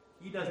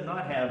 he does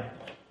not have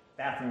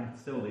bathroom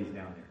facilities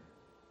down there.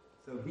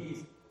 So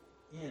he's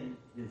in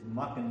his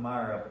muck and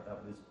mire of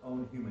his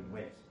own human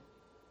waste,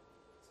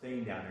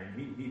 staying down there.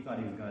 And he thought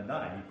he was going to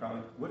die. He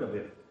probably would have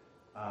if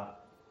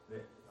the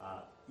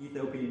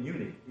Ethiopian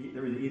eunuch,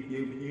 there was an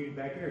Ethiopian eunuch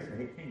back there, said,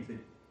 hey, king, said,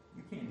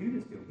 you can't do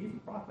this to him. He's a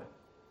prophet.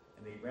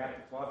 And they wrapped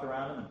a cloth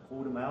around him and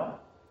pulled him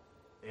out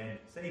and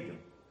saved him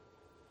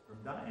from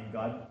dying. And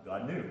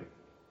God knew.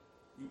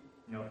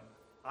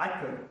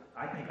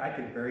 I think I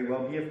could very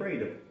well be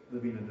afraid of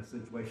living in a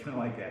situation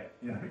like that.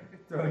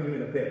 Throwing you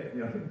in a pit.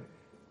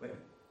 But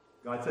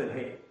God said,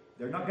 "Hey,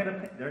 they're not going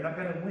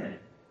to win.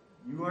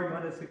 You are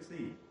going to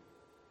succeed.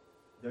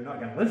 They're not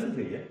going to listen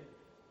to you,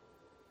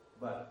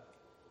 but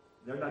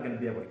they're not going to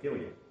be able to kill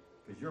you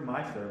because you're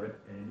my servant,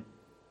 and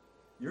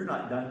you're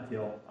not done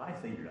till I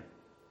say you're done."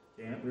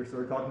 And we were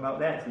sort of talking about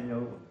that. So,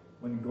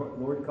 when the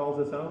Lord calls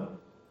us home,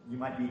 you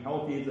might be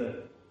healthy as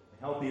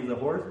a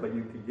horse, but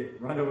you could get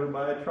run over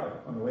by a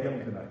truck on the way home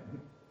tonight.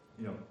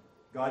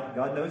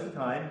 God knows the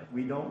time.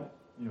 We don't.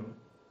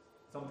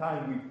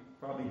 Sometimes we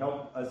probably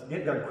help us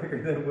get there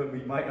quicker than what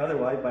we might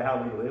otherwise by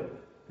how we live.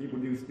 People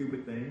do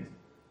stupid things.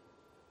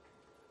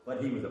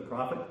 But he was a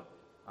prophet.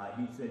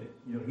 He said,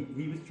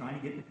 he was trying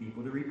to get the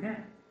people to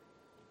repent.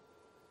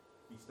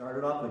 He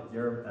started off with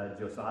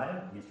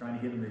Josiah. He's trying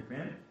to get them to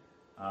repent.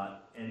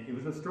 And it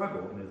was a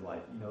struggle in his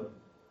life.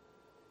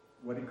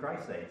 What did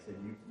Christ say? He said,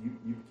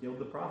 you've killed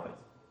the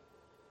prophets.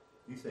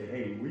 You say,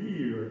 hey, we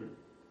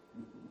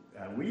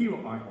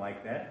aren't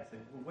like that. I said,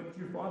 well, what did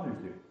your fathers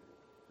do?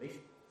 They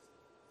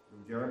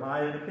threw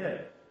Jeremiah in a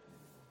pit.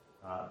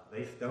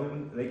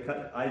 They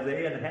cut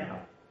Isaiah in half.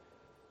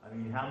 I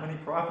mean, how many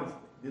prophets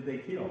did they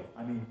kill?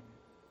 I mean,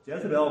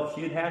 Jezebel, if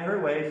she had had her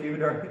way, she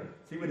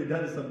would have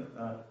done some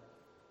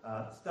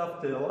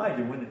stuff to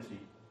Elijah, wouldn't she?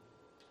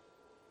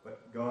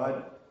 But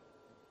God,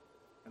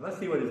 and let's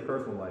see what his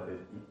personal life is.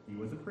 He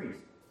was a priest,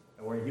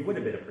 or he would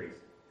have been a priest.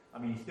 I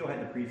mean, he still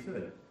had the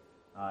priesthood.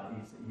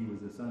 He was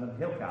the son of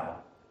Hilkiah,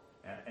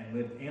 and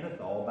lived in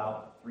Anathol,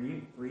 about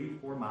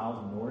 4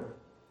 miles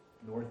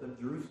north of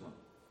Jerusalem.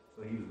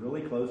 So he was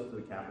really close to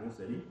the capital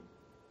city.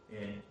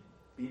 And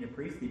being a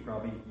priest, he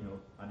probably,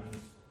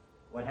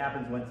 what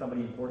happens when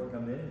somebody important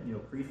comes in?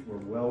 Priests were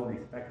well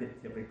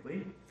respected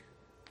typically,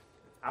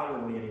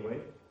 outwardly anyway.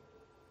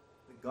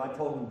 But God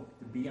told him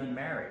to be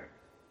unmarried.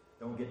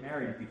 Don't get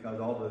married because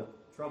all the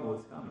trouble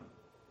is coming.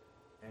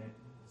 And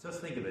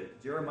just think of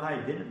it.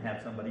 Jeremiah didn't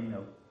have somebody,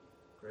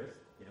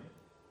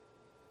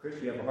 Chris,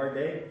 you have a hard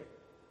day,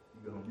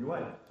 you go home to your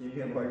wife. If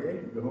you have a hard day,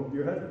 you go home to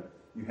your husband.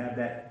 You have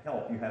that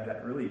help. You have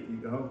that relief. You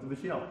go home to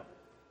Michelle.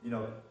 He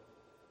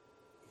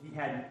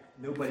had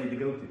nobody to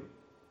go to.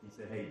 He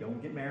said, hey,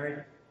 don't get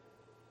married.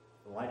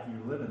 The life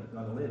you're going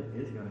to live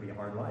is going to be a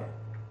hard life.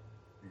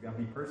 You're going to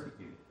be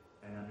persecuted.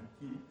 And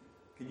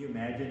can you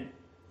imagine,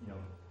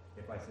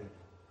 if I said,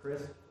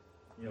 Chris,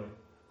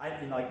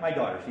 like my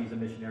daughter, she's a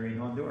missionary in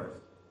Honduras.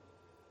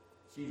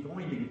 She's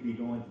going to be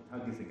going to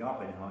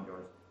Tegucigalpa in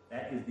Honduras.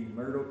 That is the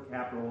murder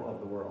capital of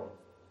the world.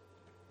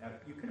 Now,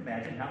 you can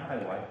imagine how my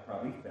wife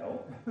probably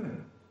felt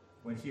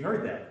when she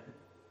heard that.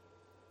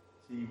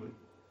 She would,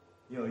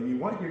 you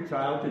want your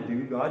child to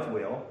do God's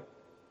will,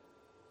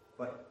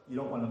 but you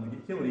don't want them to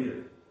get killed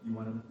either. You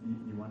want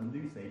them to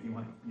do safe. You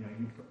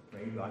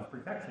pray God's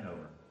protection over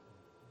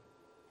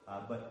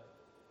them. But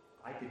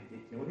I could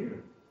get killed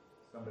here.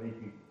 Somebody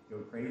could go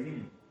crazy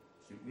and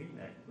shoot me.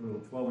 That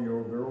little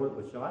 12-year-old girl that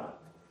was shot.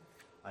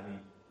 I mean,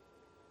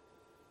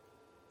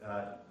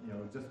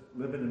 just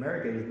living in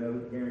America is no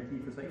guarantee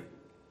for safety.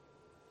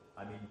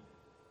 I mean,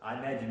 I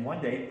imagine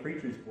one day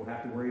preachers will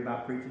have to worry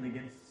about preaching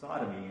against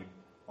sodomy and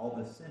all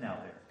the sin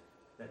out there.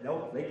 That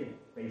they could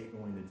face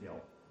going to jail.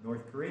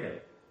 North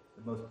Korea,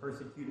 the most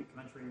persecuted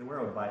country in the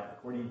world,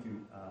 according to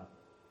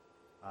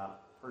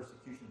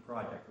Persecution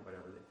Project or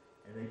whatever,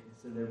 and they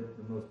consider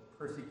the most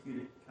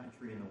persecuted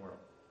country in the world,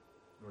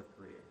 North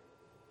Korea.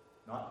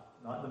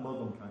 Not the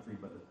Muslim country,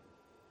 but the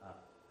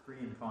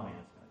Korean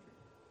communist country.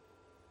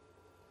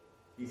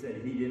 He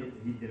said he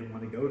didn't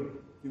want to go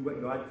do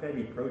what God said.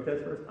 He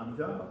protested first. I'm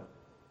done.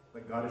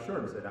 But God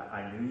assured him, said,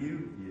 I knew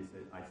you. He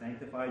said, I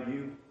sanctified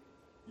you.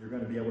 You're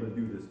going to be able to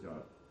do this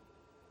job.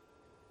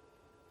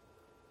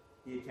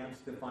 He attempts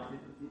to find,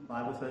 the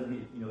Bible says,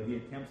 he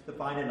attempts to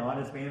find an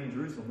honest man in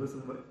Jerusalem.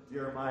 Listen to what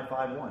Jeremiah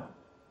 5:1.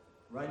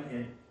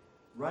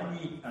 Run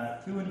ye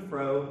to and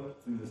fro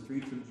through the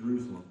streets of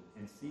Jerusalem,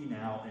 and see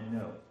now and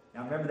know.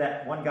 Now remember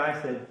that one guy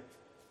said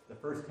the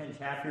first 10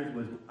 chapters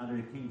was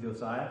under King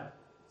Josiah.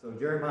 So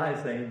Jeremiah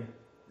is saying,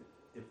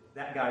 if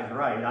that guy's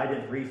right, I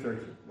didn't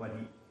research what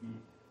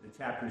the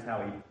chapters,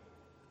 how he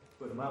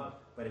put them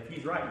up. But if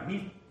he's right,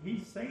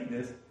 he's saying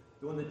this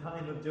during the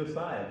time of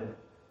Josiah,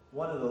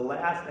 one of the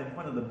last and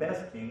one of the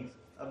best kings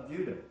of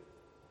Judah.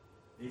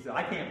 He said,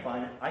 I can't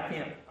find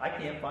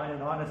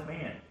an honest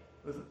man.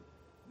 Listen,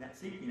 now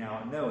seek ye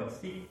now and know, and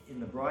seek in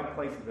the broad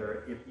places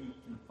there, if ye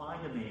can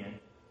find a man,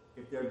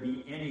 if there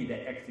be any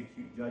that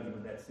execute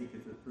judgment that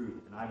seeketh the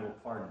truth, and I will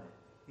pardon it.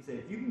 He said,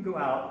 if you can go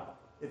out,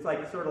 it's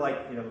sort of like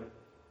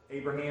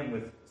Abraham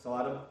with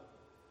Sodom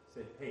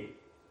said, hey,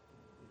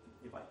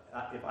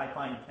 if I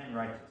find 10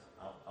 righteous,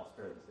 I'll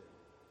spare the city.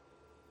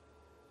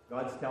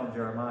 God's telling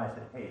Jeremiah,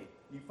 said, hey,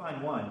 you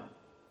find one,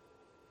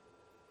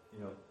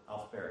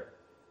 I'll spare it.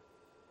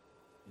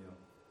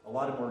 A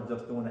lot of them are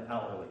just doing it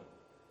outwardly.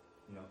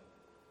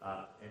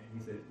 And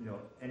he said,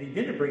 and he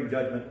didn't bring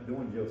judgment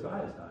during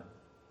Josiah's time,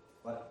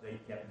 but they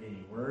kept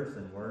getting worse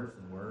and worse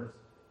and worse,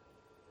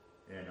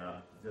 and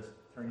just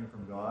turning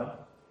from God.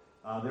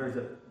 There's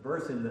a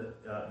verse in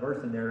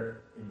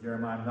there in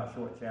Jeremiah. I'm not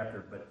sure what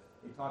chapter, but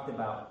they talked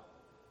about.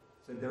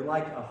 So they're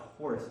like a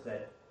horse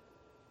that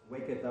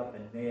waketh up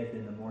and neigheth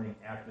in the morning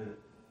after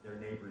their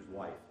neighbor's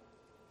wife.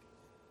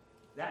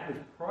 That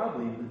was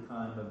probably the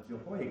time of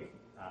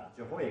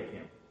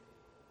Jehoiakim.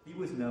 He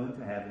was known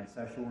to have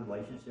incestual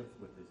relationships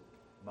with his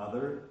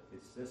mother,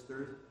 his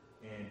sisters,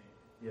 and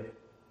if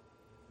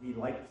he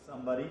liked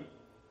somebody,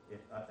 if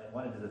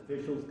one of his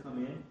officials come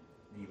in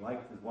and he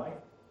liked his wife,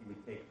 he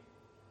would take her.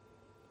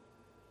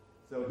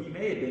 So he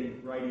may have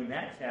been writing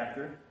that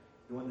chapter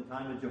during the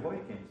time of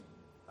Jehoiakim's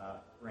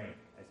reign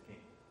as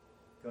king,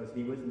 because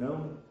he was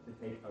known to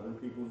take other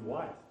people's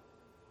wives.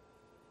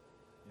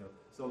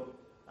 So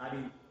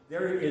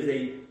there is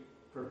a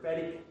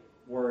prophetic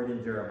word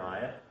in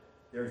Jeremiah.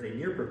 There's a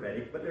near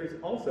prophetic, but there's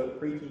also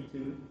preaching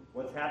to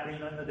what's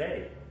happening on the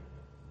day.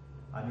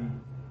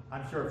 I'm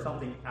sure if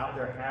something out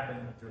there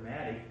happened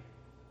dramatic,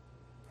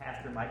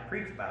 pastor might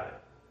preach about it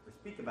or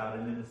speak about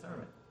it in a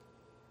sermon.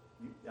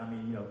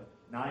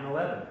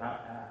 9/11.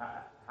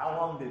 How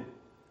long did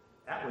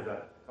that was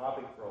a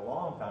topic for a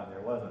long time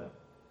there, wasn't it?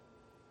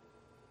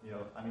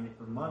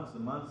 For months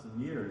and months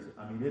and years.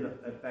 It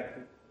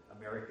affected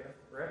America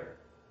forever.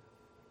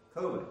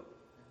 COVID.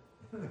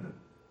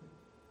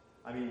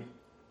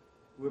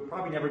 We'll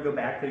probably never go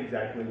back to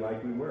exactly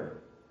like we were.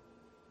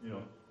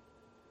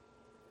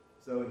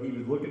 So he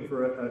was looking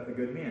for a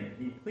good man.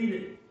 He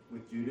pleaded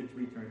with Judah to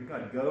return to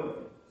God.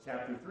 Go,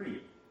 chapter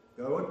 3.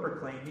 Go and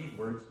proclaim these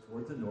words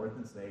towards the north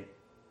and say,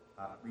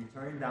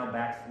 return thou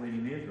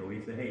backsliding Israel.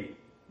 He said, hey,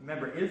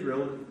 remember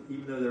Israel,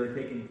 even though they were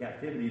taken in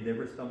captivity, there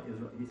were some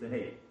Israel. He said,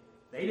 hey,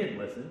 they didn't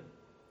listen,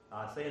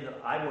 saying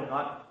that I will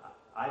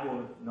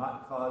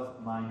not cause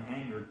mine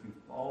anger to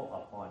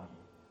fall upon you.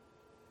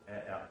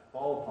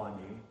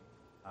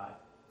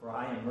 For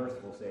I am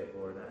merciful, saith the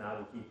Lord, and I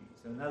will keep you.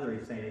 So another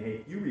he's saying,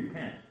 hey, if you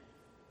repent,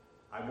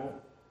 I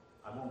won't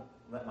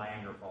let my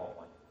anger fall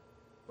upon you.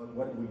 But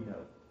what do we know?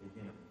 They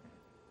didn't repent.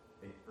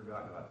 They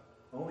forgot God.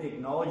 Only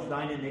acknowledge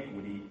thine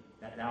iniquity,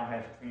 that thou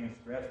hast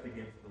transgressed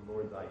against the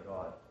Lord thy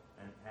God,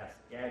 and hast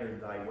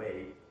scattered thy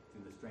way to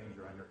the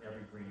stranger under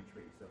every green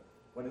tree. So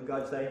what did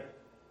God say?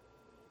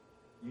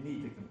 You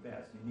need to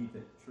confess. You need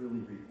to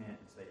truly repent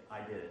and say,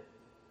 I did it.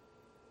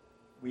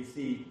 We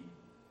see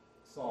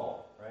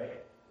Saul,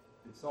 right?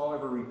 Did Saul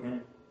ever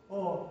repent?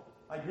 Oh,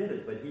 I did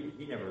it, but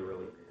he never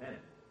really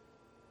repented.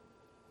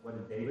 What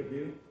did David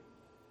do?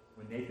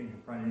 When Nathan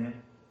confronted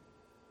him,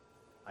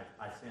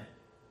 I sinned.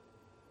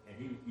 And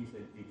he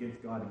said,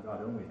 against God and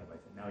God only have I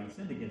sinned. Now, he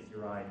sinned against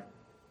Uriah,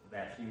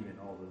 Bathsheba, and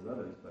all those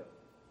others, but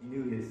he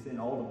knew his sin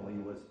ultimately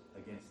was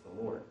against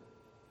the Lord.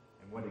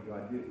 And what did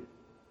God do?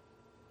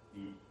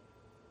 He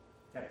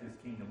kept his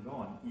kingdom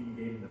going, even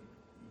gave him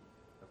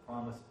the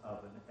promise of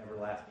an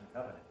everlasting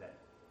covenant that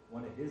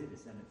one of his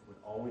descendants would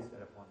always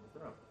sit upon the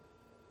throne.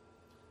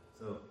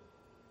 So,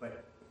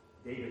 but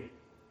David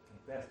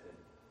confessed it.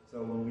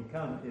 So when we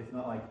come, it's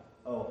not like,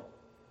 oh,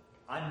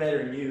 I'm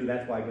better than you,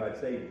 that's why God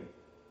saved me.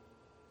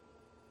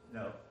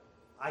 No,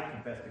 I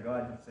confessed to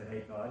God and said,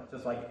 hey, God,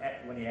 just like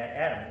when he had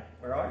Adam,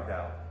 where art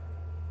thou?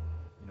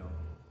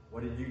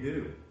 What did you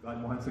do?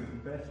 God wants a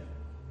confession.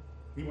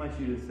 He wants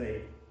you to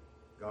say,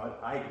 God,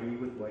 I agree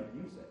with what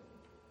you said.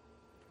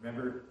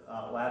 Remember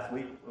last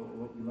week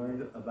what we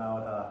learned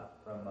about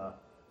from,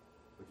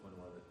 which one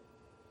was it?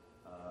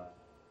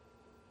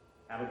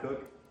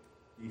 Habakkuk.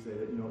 He said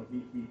that,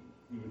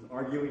 he was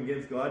arguing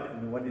against God,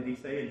 and what did he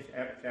say in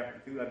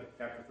chapter 2,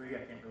 chapter 3, I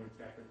can't remember which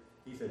chapter.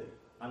 He said,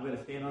 I'm going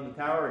to stand on the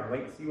tower and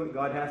wait and see what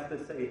God has to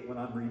say when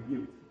I'm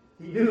rebuked.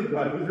 He knew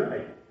God was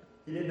right.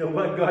 He didn't know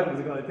what God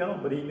was going to tell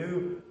him, but he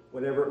knew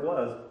whatever it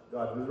was,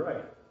 God was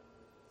right.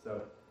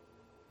 So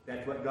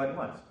that's what God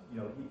wants.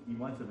 He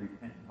wants a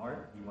repentant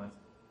heart. He wants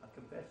a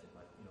confession,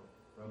 like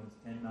Romans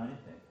 10:9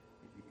 and 10.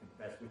 If you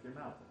confess with your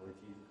mouth the Lord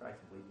Jesus Christ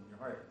and believe in your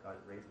heart that God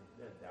raised him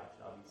from the dead, thou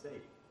shalt be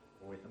saved.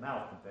 For with the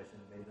mouth confession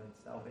is made unto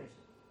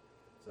salvation.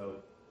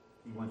 So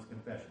he wants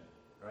confession,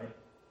 right?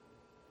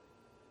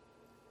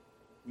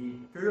 He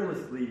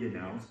fearlessly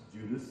denounced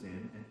Judah's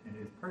sin and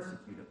is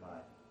persecuted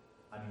by it.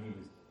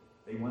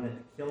 They wanted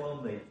to kill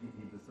him.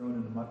 He was thrown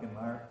in the muck and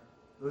mire.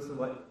 Listen to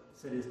what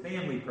said his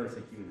family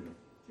persecuted him.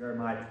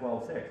 Jeremiah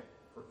 12:6.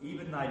 For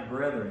even thy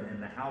brethren in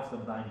the house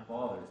of thine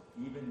fathers,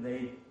 even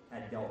they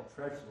had dealt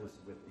treacherous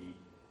with thee.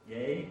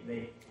 Yea,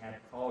 they had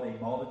called a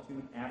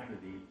multitude after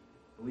thee.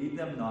 Believe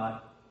them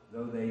not,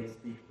 though they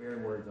speak fair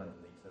words unto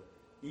thee. So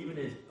even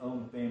his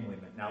own family.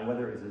 Now,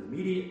 whether it was his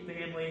immediate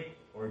family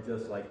or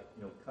just like,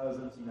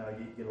 cousins,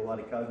 you get a lot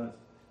of cousins,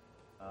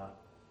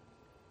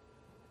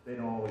 they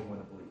don't always want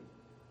to believe.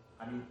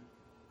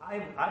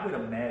 I would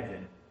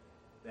imagine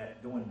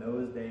that during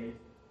those days,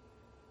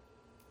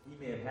 he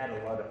may have had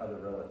a lot of other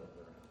relatives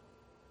around.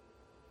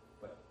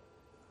 But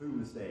who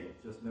was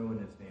saved? Just Noah and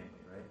his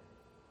family, right?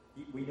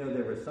 We know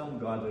there was some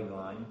godly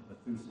line,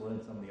 Methuselah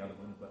and some of the other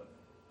ones, but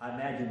I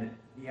imagine that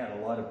he had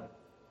a lot of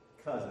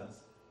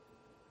cousins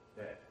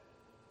that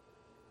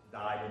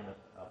died in the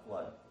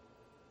flood.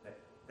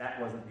 That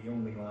wasn't the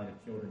only line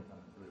of children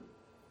coming through.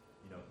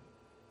 You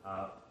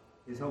know,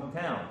 his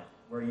hometown,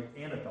 where he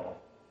Anathoth.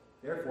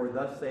 Therefore,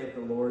 thus saith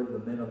the Lord, the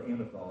men of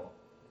Anathoth,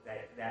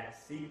 that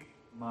seek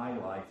my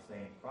life,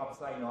 saying,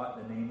 prophesy not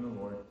in the name of the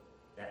Lord,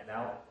 that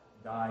thou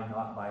die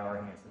not by our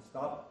hands. So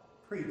stop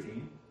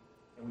preaching,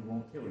 and we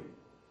won't kill you.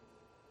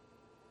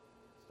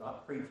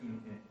 Stop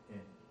preaching, and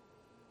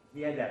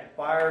he had that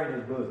fire in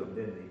his bosom,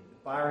 didn't he?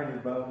 The fire in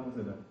his bones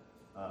and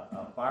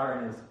a fire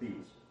in his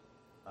speech.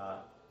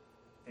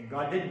 And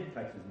God didn't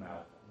touch his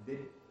mouth. He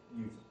didn't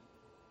use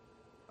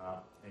it.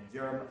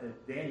 And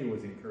Daniel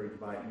was encouraged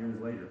by it years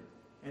later.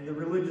 And the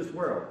religious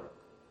world.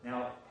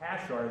 Now,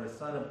 Pashur, the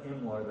son of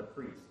Imlar, the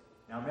priest.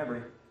 Now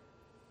remember,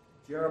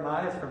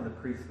 Jeremiah is from the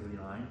priestly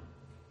line.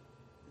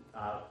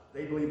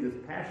 They believe this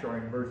Pashur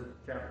in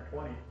chapter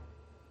 20.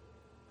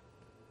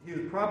 He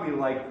was probably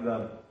like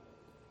the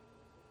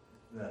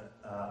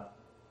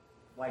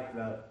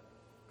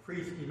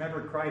priest. You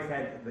remember Christ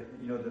had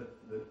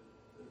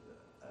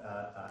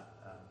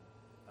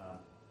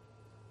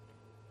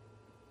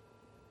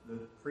the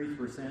priests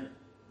were sent,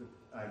 the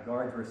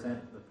guards were sent,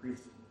 the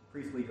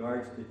priestly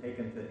guards to take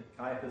him to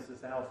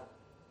Caiaphas' house.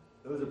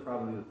 Those are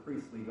probably the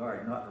priestly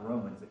guard, not the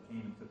Romans that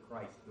came and took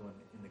Christ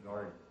in the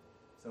garden.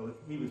 So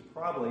he was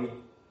probably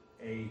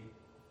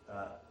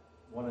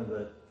one of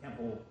the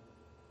temple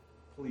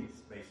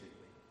police, basically.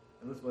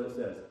 And listen what it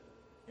says.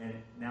 And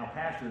now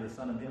Pashur, the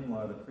son of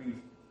Imlah, the priest,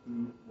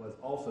 who was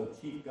also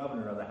chief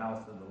governor of the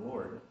house of the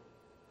Lord,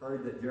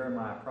 heard that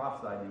Jeremiah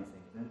prophesied these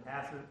things. Then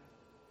Pashur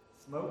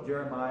smote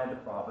Jeremiah the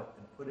prophet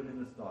and put him in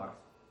the stocks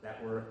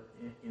that were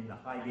in the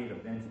high gate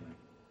of Benjamin,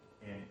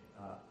 and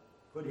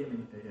put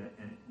him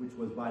in which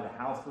was by the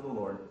house of the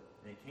Lord.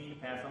 And it came to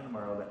pass on the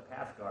morrow that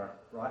Pashur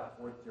brought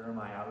forth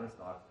Jeremiah out of the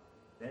stocks.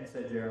 Then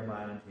said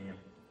Jeremiah unto him,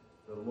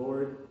 the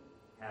Lord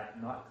hath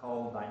not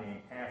called thy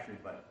name Pashur,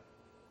 but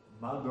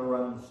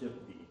Magaram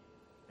Shifti.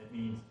 It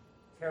means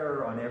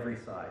terror on every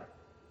side.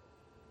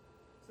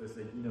 So it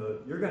said,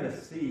 you're going to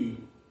see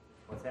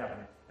what's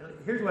happening. And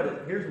here's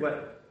what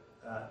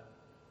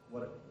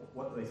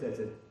they said. It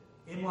said,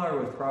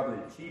 Imlar was probably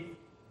the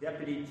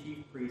deputy chief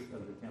priest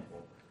of the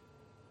temple.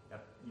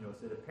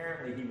 Said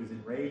apparently he was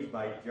enraged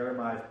by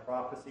Jeremiah's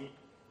prophecy,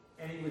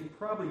 and he was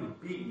probably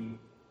beaten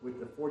with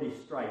the 40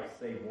 stripes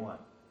save one.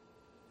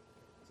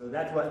 So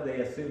that's what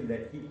they assumed,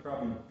 that he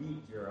probably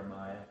beat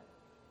Jeremiah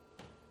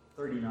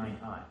 39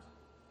 times.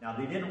 Now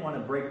they didn't want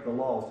to break the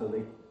law, so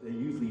they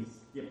usually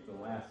skipped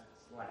the last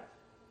slash.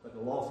 But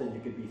the law said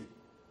you could be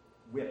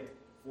whipped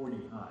 40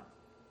 times,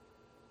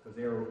 because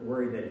they were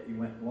worried that if you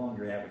went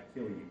longer, that would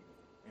kill you.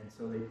 And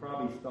so they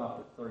probably stopped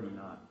at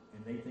 39.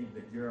 And they think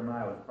that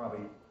Jeremiah was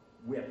probably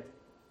whipped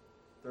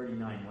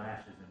 39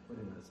 lashes and put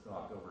in the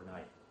stock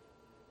overnight.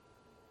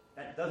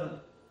 That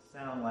doesn't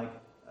sound like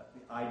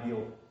the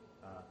ideal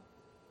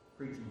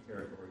preaching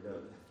territory,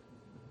 does it?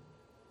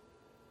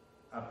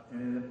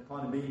 And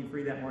upon being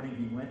free that morning,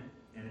 he went,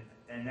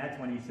 and that's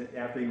when he said,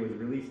 after he was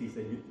released, he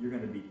said, you're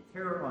going to be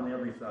terror on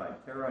every side,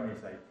 terror on your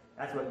side.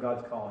 That's what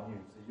God's calling you.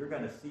 So you're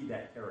going to see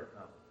that terror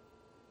come.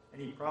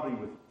 And he probably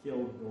was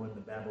killed during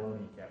the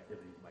Babylonian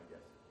captivity, is my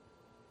guess.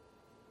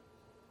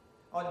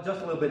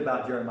 Just a little bit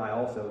about Jeremiah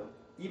also.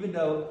 Even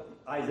though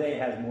Isaiah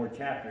has more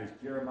chapters,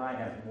 Jeremiah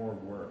has more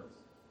words.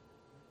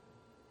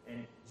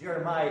 And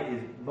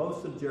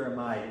most of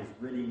Jeremiah is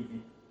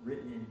written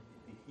in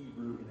the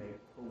Hebrew in a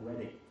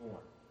poetic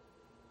form.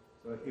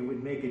 So it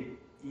would make it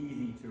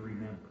easy to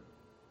remember.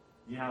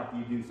 You know how if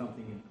you do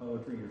something in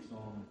poetry or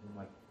song, and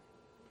like,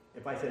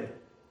 if I said,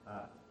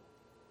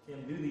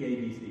 Tim, do the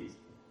ABCs.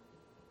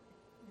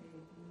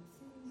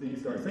 So you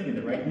start singing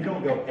it, right? You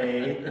don't go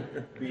A,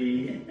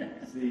 B,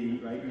 C,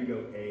 right? You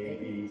go A,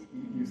 B, C.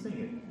 You sing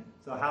it.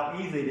 So how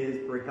easy it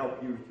is for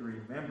help you to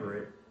remember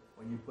it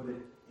when you put it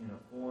in a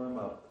form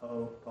of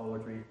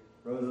poetry.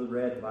 Roses are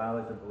red,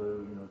 violets are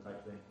blue,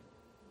 type thing.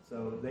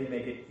 So they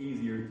make it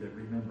easier to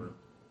remember.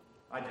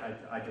 I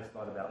just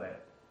thought about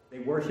that. They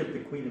worship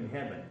the Queen of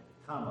Heaven,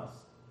 Tammuz,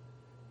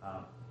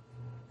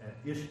 and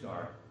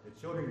Ishtar.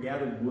 The children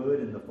gathered wood,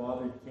 and the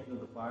fathers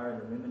kindled the fire,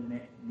 and the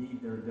women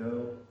kneaded their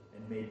dough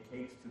and made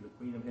cakes to the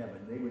Queen of Heaven.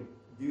 They would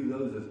do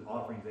those as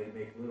offerings. They'd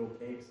make little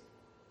cakes,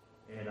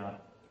 and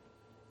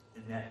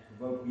that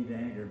provoked me to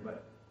anger.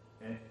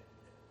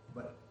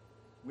 But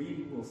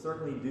we will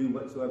certainly do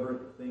whatsoever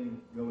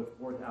thing goeth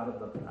forth out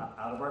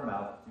of our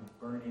mouth to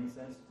burn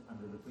incense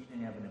unto the Queen of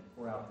Heaven and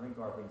pour out drink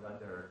offerings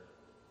unto her,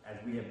 as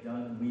we have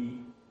done, we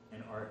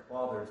and our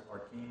fathers, our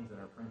kings and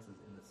our princes,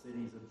 in the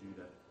cities of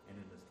Judah and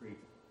in the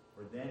streets.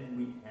 For then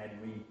we had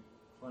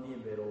plenty of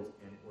victuals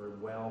and were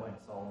well and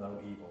saw no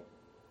evil.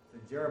 So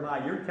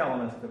Jeremiah, you're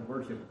telling us to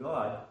worship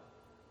God.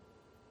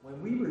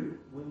 When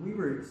we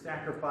were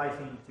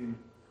sacrificing to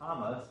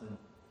Tammuz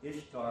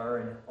Ishtar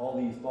and all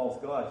these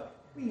false gods,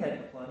 we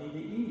had plenty to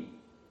eat.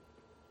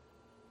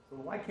 So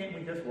why can't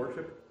we just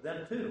worship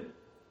them too?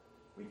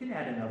 We can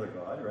add another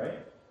god, right?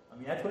 I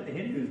mean, that's what the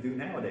Hindus do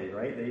nowadays,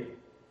 right? Hey,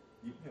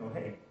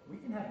 we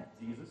can have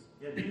Jesus.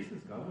 Yeah, Jesus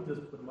is God. We'll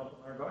just put him up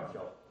on our God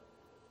shelf.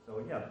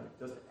 So yeah,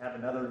 just have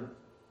another.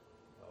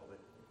 Well, the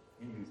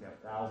Hindus have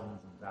thousands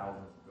and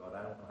thousands of gods.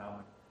 I don't know how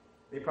many.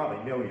 They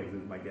probably millions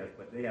is my guess,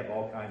 but they have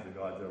all kinds of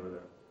gods over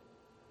there.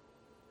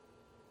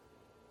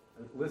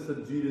 A list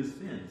of Judah's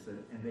sins,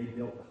 and they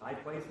built the high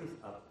places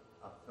of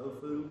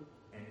Tofu,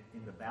 and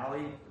in the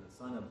valley for the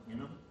son of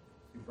Hinnom,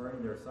 who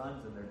burned their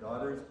sons and their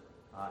daughters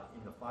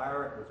in the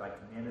fire, which I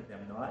commanded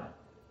them not.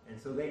 And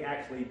so they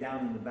actually,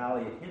 down in the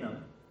valley of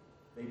Hinnom,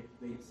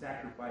 they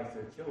sacrificed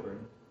their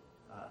children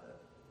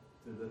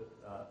to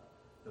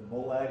the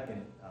Molech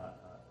and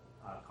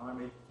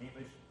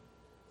Camish.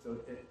 So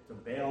to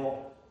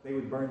Baal, they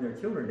would burn their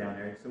children down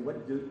there. So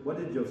what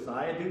did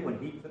Josiah do when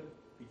he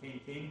became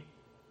king?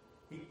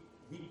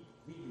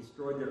 He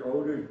destroyed their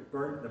altars,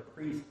 burnt the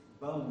priest's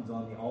bones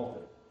on the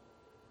altar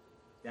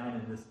down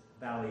in this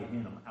valley of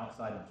Hinnom,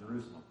 outside of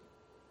Jerusalem.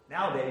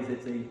 Nowadays,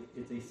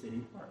 it's a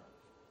city park.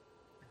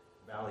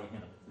 Valley of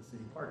Hinnom. It's a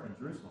city park in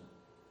Jerusalem.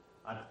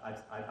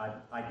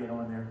 I get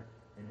on there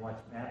and watch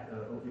map.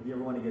 If you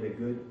ever want to get a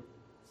good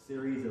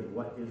series of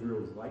what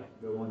Israel is like,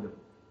 go on the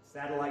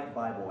Satellite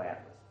Bible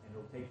Atlas, and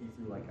it'll take you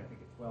through, like, I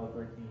think, a 12,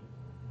 13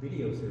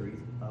 video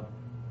series of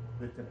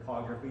the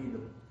topography,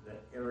 the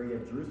area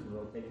of Jerusalem.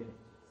 They'll take it.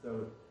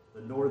 So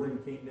the northern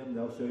kingdom,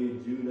 they'll show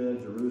you Judah,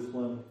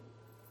 Jerusalem,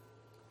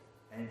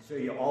 and show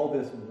you all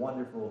this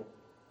wonderful.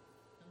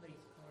 Somebody's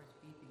car's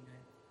beeping.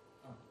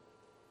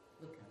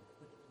 Look how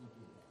quick you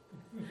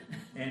do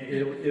that. And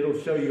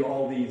it'll show you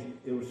all these.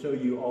 It'll show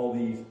you all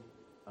these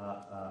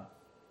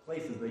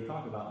places they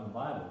talk about in the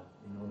Bible.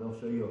 They'll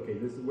show you. Okay,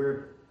 this is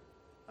where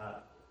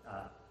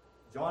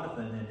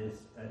Jonathan and his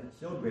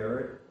shield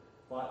bearer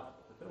fought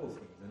the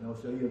Philistines, and they'll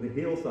show you the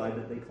hillside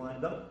that they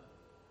climbed up.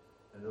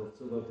 And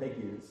they'll take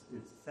you.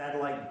 It's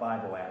Satellite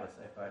Bible Atlas.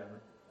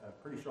 I'm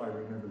pretty sure I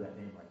remember that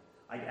name right.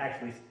 I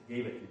actually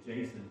gave it to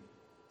Jason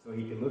so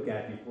he can look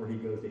at it before he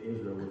goes to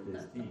Israel with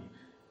his team.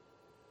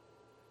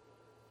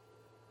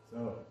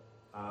 So,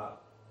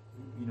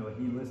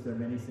 he lists their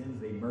many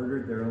sins. They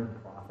murdered their own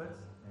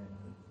prophets,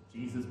 and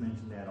Jesus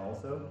mentioned that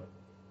also.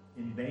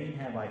 In vain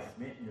have I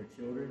smitten your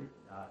children.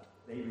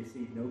 They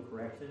received no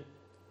correction.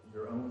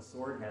 Your own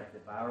sword hath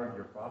devoured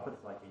your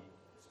prophets like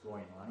a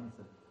destroying lion.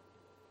 So,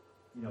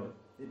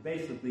 it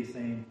basically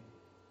saying,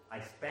 I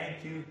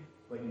spanked you,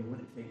 but you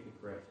wouldn't take the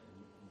correction.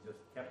 You just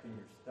kept in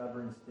your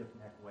stubborn,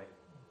 stiff-necked way.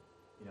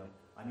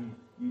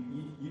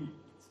 You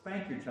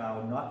spank your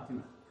child not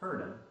to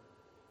hurt him.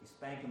 You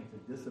spank him to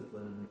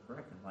discipline him and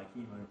correct him. Like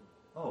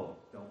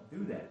don't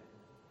do that.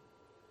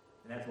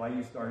 And that's why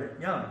you start it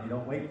young. You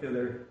don't wait till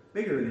they're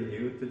bigger than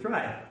you to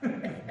try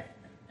it.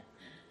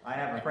 I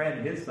have a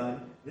friend. His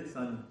son is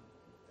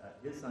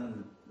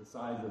the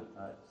size of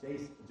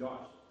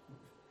Josh.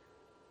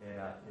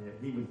 And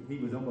he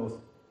was almost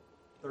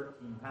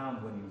 13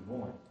 pounds when he was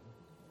born.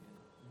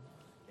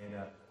 And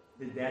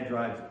his dad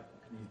drives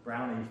these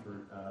brownies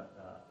for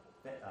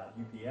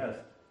UPS.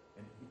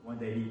 And one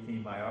day he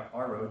came by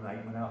our road, and I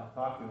went out and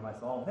talked to him. I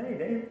saw him. Hey,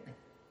 Dave.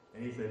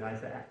 And he said,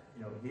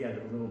 he had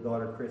a little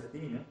daughter,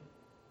 Christina,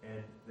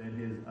 and then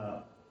his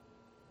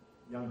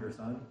younger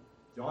son,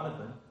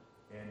 Jonathan.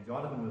 And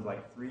Jonathan was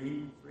like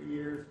 3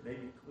 years,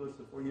 maybe close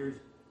to 4 years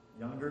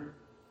younger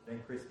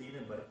than Christina,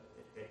 but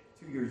at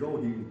 2 years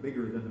old, he was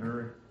bigger than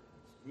her.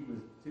 He was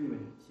 2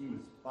 and she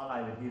was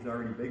 5, and he's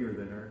already bigger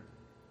than her.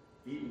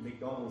 Eating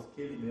McDonald's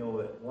kids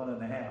meal at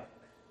 1.5.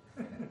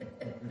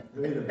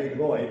 He's a big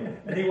boy.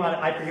 And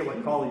I forget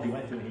what college he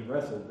went to, and he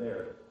wrestled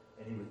there.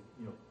 And he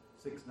was,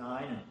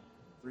 6'9" and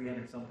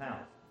 300 some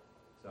pounds.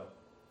 So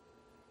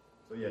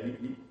yeah,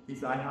 he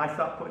said, I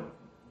stopped putting,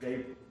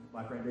 Dave,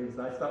 my friend Dave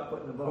said, I stopped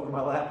putting them over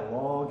my lap a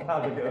long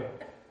time ago.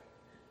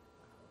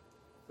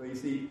 So you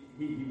see,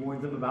 he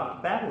warns them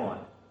about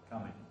Babylon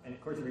coming. And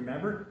of course,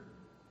 remember,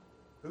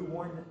 who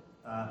warned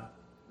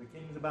the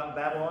kings about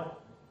Babylon?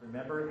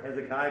 Remember,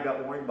 Hezekiah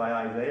got warned by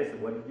Isaiah, so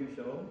what did you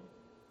show him?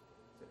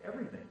 He said,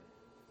 everything.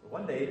 So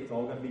one day, it's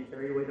all going to be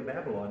carried away to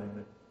Babylon,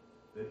 and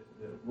the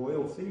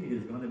royal seed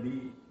is going to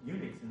be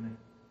eunuchs in the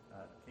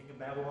king of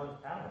Babylon's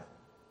palace.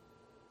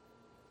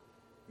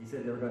 He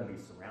said they were going to be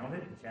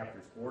surrounded in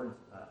chapters 4 and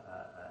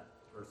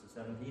verses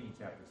 17 and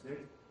chapter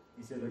 6.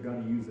 He said they're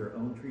going to use their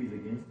own trees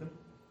against them.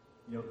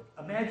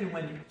 Imagine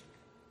when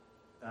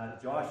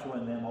Joshua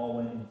and them all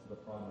went into the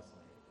promised land.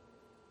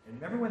 And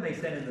remember when they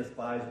sent in the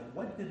spies,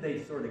 what did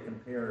they sort of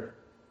compare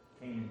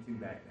Canaan to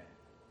back then?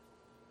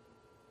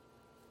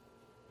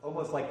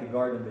 Almost like the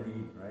Garden of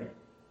Eden, right?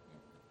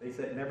 They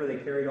said, remember they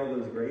carried all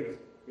those grapes?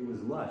 It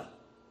was lush.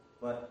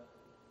 But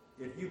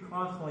if you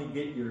constantly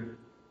get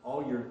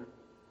all your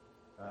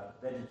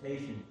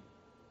vegetation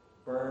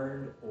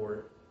burned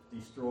or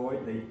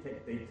destroyed,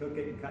 they took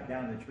it and cut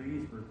down the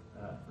trees for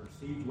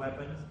siege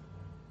weapons.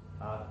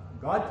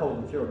 God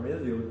told the children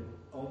of Israel,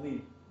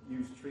 only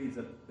use trees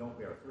that don't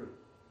bear fruit.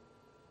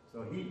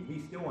 So he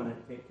still wanted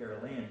to take care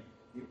of land.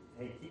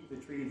 Hey, keep the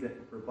trees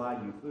that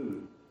provide you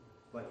food,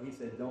 but he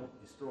said don't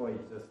destroy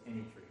just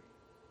any tree.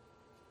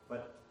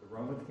 But the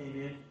Romans came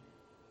in.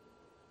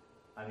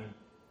 I mean,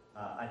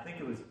 I think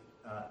it was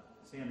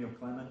Samuel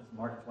Clemens,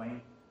 Mark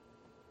Twain,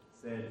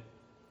 said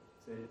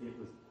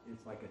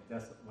it's like a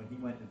desolate. When he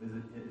went to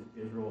visit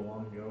Israel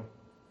long ago,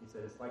 he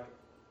said it's like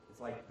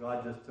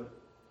God just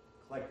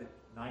collected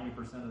 90%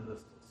 of the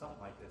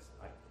something like this.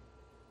 I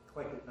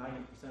collected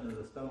 90% of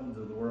the stones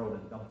of the world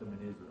and dumped them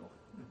in Israel.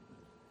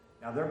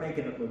 Now they're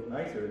making it look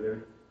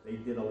nicer. They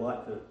did a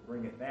lot to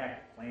bring it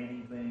back,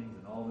 planting things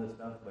and all this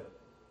stuff, but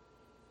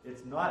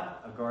it's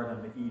not a Garden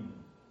of Eden,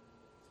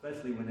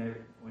 especially when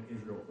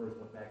Israel first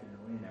went back in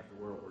their land after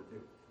World War II.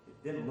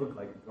 It didn't look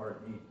like the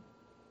Garden of Eden,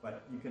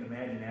 but you can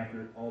imagine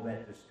after all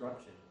that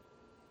destruction.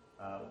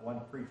 One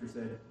preacher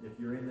said, if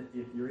you're in the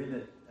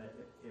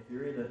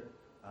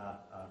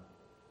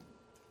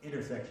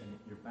intersection,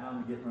 you're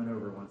bound to get run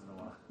over once in a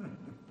while.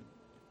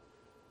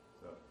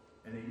 So,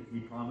 and he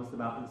promised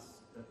about this.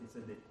 He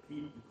said that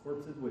the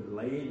corpses would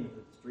lay in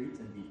the streets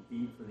and be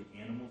feed for the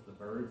animals, the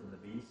birds, and the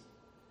beasts.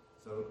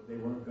 So they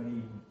weren't going to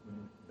even, when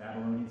the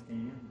Babylonians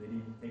came in, they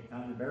didn't even take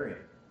time to bury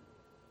them.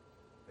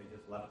 They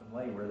just left them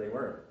lay where they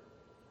were.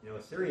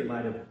 Assyria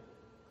might have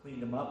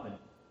cleaned them up and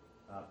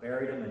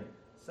buried them and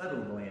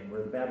settled the land,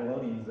 where the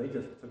Babylonians, they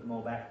just took them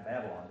all back to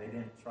Babylon. They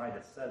didn't try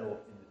to settle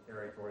in the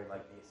territory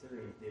like the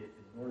Assyrians did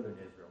in northern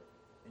Israel.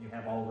 And you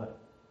have all the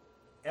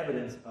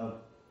evidence of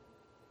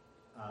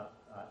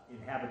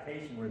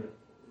inhabitation where the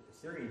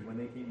Assyrians, when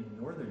they came into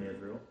northern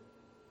Israel,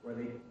 where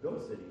they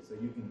built cities. So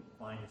you can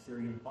find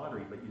Assyrian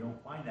pottery, but you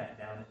don't find that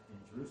down in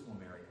Jerusalem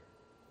area.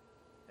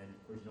 And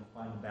of course you don't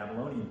find the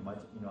Babylonians much,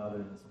 other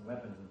than some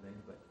weapons and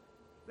things, but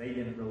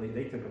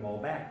they took them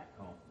all back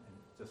home and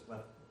just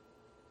left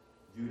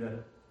Judah,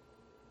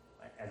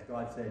 as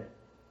God said,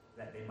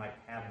 that they might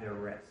have their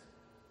rest.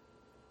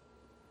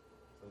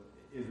 So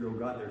Israel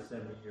got their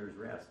 70 years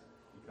rest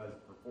because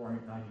for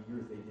 490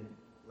 years they didn't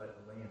let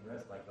the land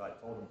rest like God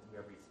told them to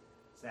every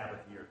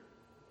Sabbath year.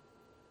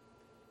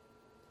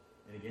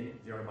 And again,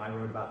 Jeremiah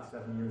wrote about the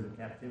 7 years of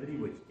captivity,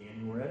 which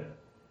Daniel read.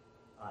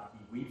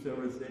 He weeps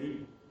over the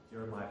city.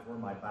 Jeremiah 4,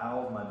 my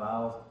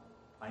bowels,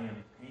 I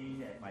am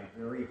pained at my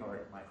very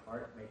heart. My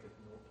heart maketh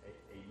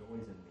a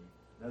noise in me.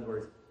 In other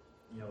words,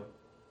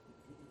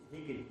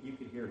 you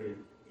could hear his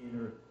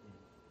inner,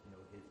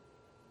 his,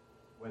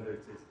 whether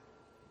it's his,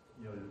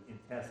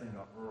 intestine,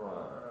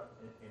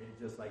 and it's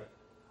just like,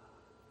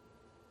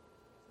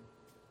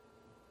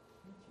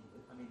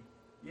 I mean,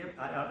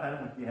 I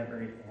don't know if you have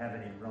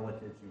any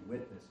relatives you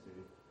witness to,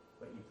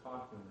 but you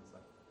talk to them, it's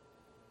like,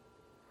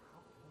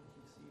 how did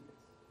you see this?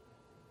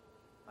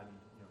 I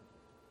mean,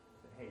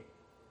 hey,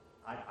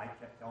 I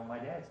kept telling my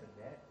dad, said,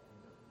 Dad,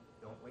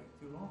 don't wait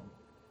too long.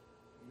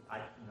 I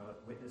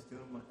witnessed to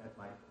him at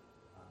my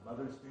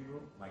mother's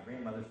funeral, my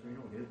grandmother's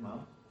funeral with his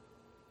mom.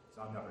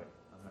 So I'm not ready.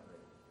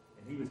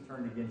 And he was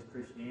turned against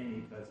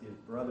Christianity because his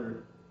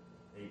brother,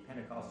 a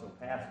Pentecostal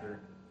pastor,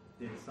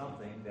 did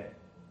something that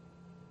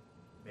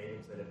made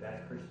him say, if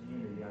that's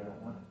Christianity, I don't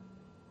want it.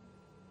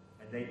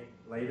 And they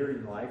later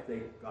in life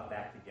they got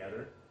back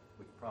together,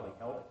 which probably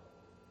helped.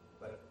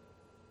 But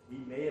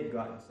he may have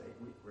gotten saved.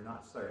 We're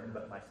not certain.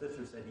 But my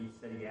sister said he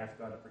asked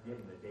God to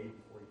forgive him the day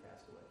before he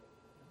passed away.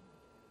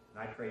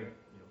 And I prayed,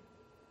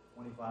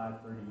 25,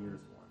 30 years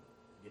for him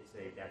to get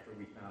saved after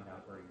we found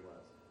out where he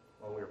was.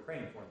 Well, we were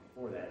praying for him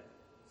before that,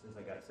 since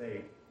I got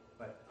saved.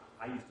 But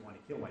I used to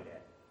want to kill my dad.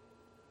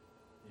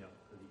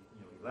 Because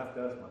he left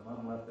us. My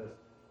mom left us.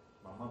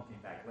 My mom came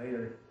back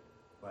later,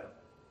 but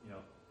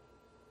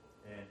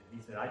and he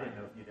said, I didn't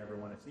know if you'd ever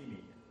want to see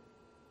me again.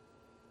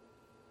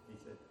 He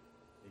said,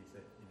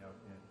 and of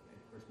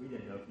course we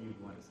didn't know if he would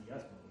want to see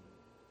us when we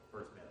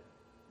first met him.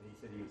 And he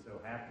said he was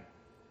so happy.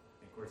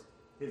 And of course,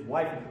 his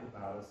wife knew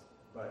about us,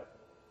 but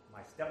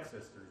my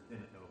stepsisters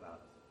didn't know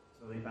about us.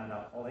 So they found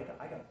out,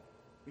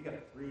 we got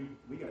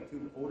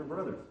two older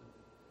brothers.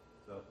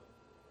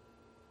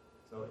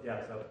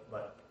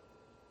 But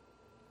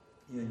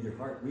your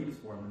heart weeps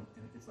for him,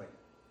 and it's like,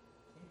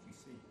 can't you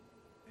see?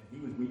 And he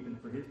was weeping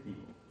for his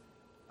people.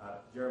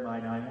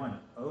 Jeremiah 9:1.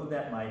 Oh,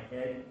 that my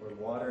head were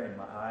water and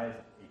my eyes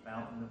a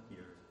fountain of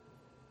tears,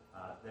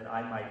 that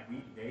I might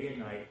weep day and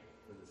night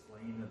for the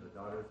slain of the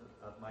daughters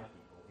of my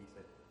people. He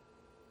said,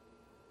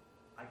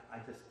 I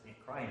just can't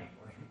cry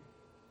anymore.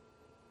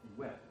 He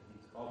wept. He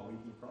was called a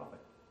weeping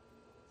prophet.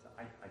 So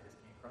I just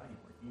can't cry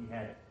anymore. He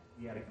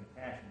had a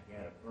compassion. He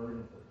had a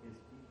burden for his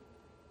people.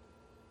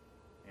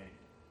 And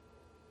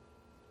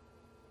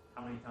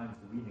how many times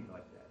do we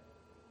neglect that?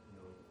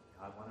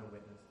 I want to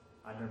witness.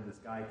 I remember this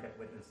guy kept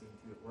witnessing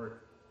to at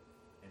work.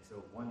 And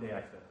so one day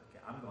I said,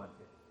 okay, I'm going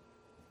to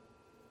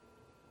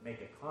make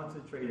a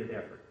concentrated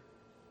effort.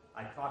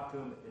 I talked to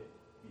him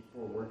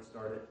before work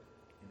started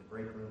in the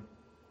break room.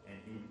 And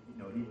he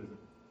was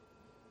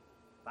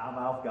a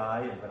foul-mouthed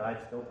guy, but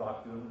I'd still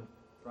talk to him and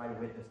try to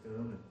witness to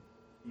him. And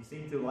he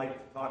seemed to like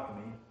to talk to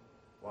me.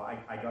 Well,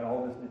 I got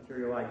all this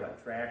material. I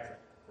got tracts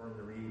for him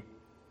to read.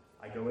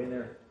 I go in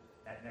there.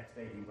 That next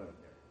day, he wasn't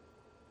there.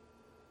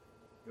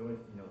 go in,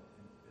 and the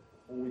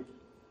whole week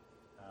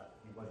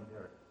he wasn't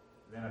there.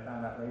 Then I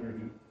found out later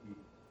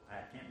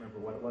I can't remember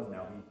what it was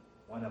now. He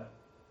wound up,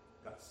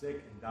 got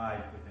sick and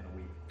died within a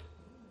week.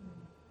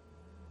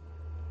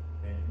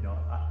 And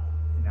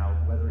now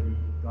whether he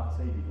got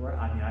saved before,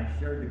 I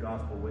shared the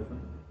gospel with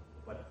him,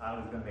 but I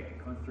was going to make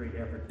a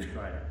concentrated effort to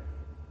try to.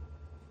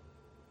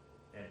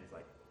 And it's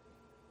like,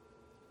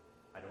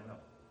 I don't know.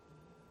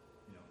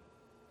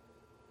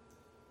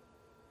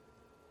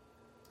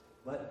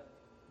 But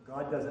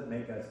God doesn't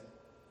make us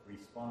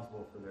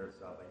responsible for their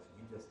salvation.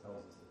 He just tells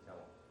us to tell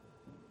them.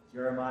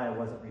 Jeremiah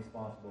wasn't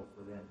responsible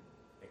for them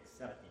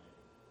accepting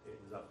it. It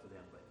was up to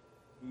them, but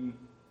he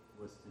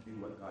was to do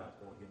what God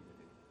told him to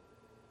do.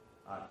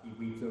 He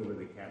weeps over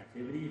the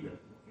captivity.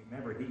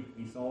 Remember,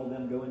 he saw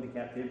them go into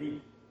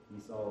captivity.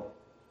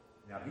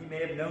 Now he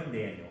may have known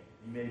Daniel.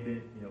 He may have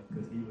been,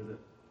 because he was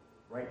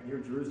right near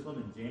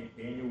Jerusalem, and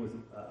Daniel was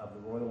of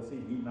the royal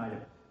seed. He might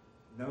have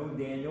known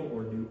Daniel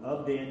or knew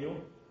of Daniel,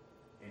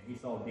 and he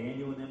saw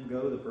Daniel and them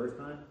go the first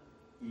time.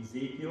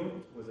 Ezekiel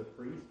was a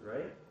priest,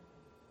 right?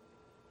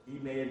 He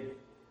may have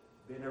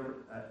been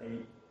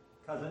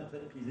a cousin to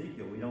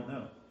Ezekiel. We don't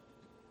know.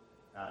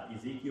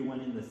 Ezekiel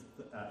went in the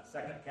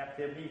second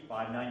captivity,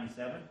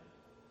 597.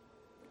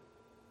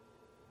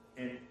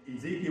 And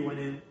Ezekiel went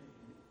in,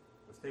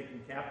 was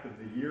taken captive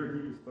the year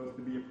he was supposed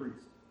to be a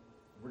priest.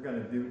 We're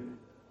going to do,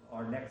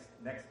 our next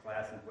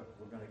class is what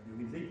we're going to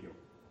do Ezekiel.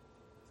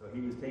 So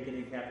he was taken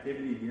in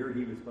captivity the year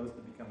he was supposed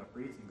to become a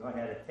priest, and God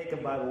had to take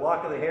him by the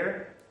lock of the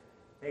hair,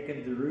 take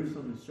him to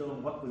Jerusalem and show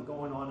him what was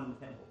going on in the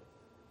temple.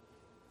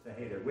 Say,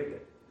 hey, they're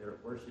wicked. They're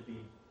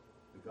worshiping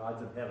the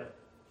gods of heaven.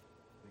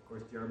 And of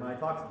course, Jeremiah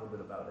talks a little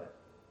bit about that.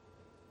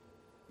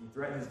 He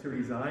threatens to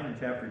resign in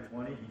chapter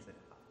 20. He said,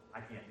 I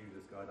can't do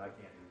this, God. I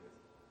can't do this.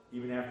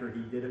 Even after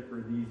he did it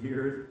for these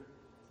years,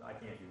 so I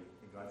can't do it.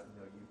 And God said,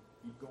 no, you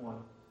keep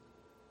going.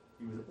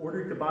 He was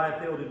ordered to buy a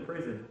field in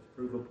prison to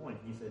prove a point.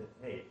 He said,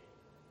 hey,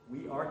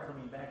 we are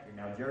coming back here.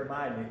 Now,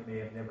 Jeremiah may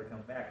have never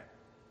come back.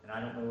 And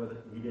I don't know whether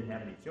he didn't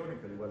have any children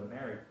because he wasn't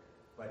married.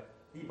 But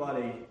he bought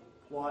a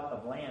plot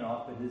of land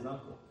off of his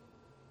uncle,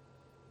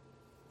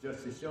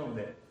 just to show him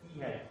that he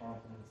had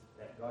confidence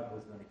that God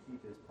was going to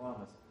keep his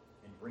promise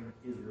and bring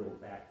Israel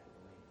back to the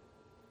land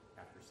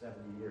after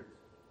 70 years.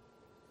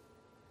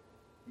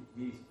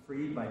 He's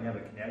freed by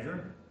Nebuchadnezzar.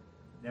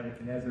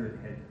 Nebuchadnezzar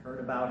had heard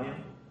about him,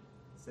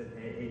 said,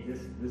 hey,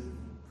 this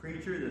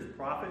preacher, this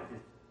prophet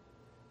is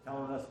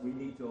telling us we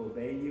need to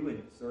obey you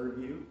and serve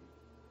you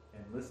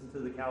and listen to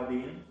the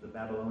Chaldeans, the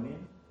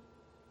Babylonians.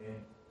 And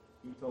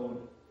he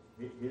told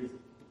his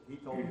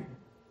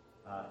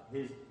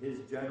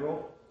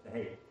general,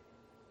 hey,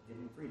 give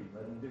him freedom,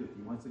 let him do it. If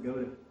he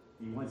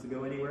wants to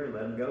go anywhere,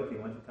 let him go. If he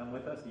wants to come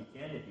with us, he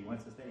can. If he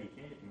wants to stay, he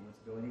can. If he wants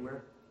to go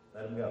anywhere,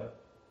 let him go.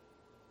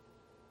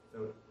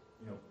 So,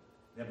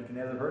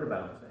 Nebuchadnezzar heard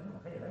about him and said, oh,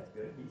 hey, that's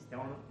good. He's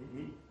telling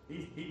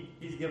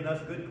he's giving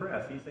us good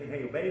press. He's saying,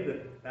 hey, obey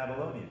the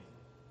Babylonians.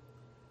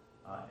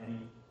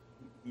 And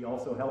he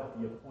also helped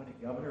the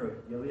appointed governor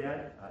of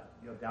Gilead,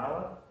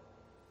 Yodala,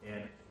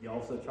 and he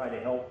also tried to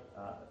help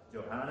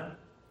Johanan.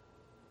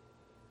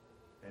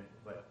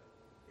 But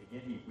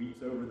again, he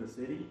weeps over the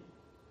city.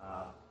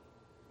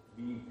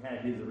 He had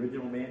his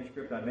original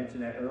manuscript, I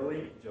mentioned that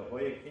early,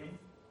 Jehoiakim.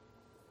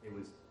 It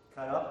was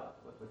cut up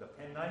with a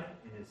penknife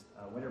in his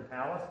winter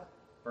palace,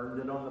 burned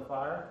it on the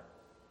fire.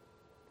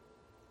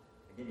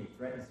 Again, he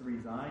threatens to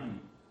resign.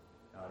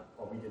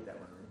 We did that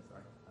one already,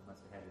 sorry. I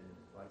must have had it in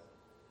there twice.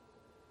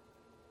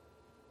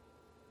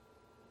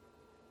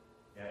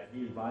 He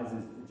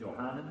advises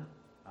Johanan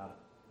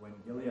when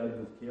Gilead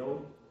was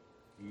killed.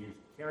 He is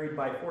carried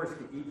by force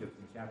to Egypt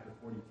in chapter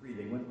 43.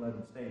 They wouldn't let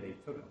him stay. They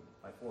took him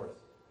by force.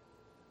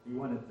 He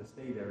wanted to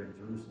stay there in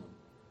Jerusalem.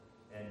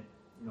 And,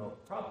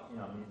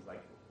 it's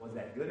like, was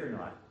that good or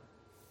not?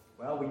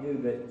 Well, we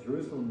knew that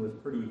Jerusalem was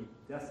pretty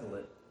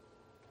desolate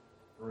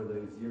for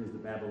those years the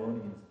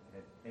Babylonians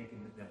had taken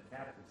them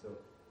captive. So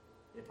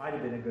it might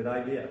have been a good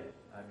idea.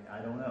 I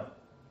don't know.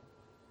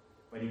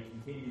 But he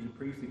continued to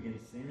preach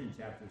against sin in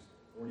chapters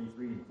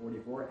 43 and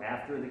 44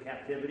 after the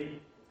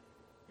captivity.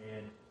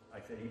 And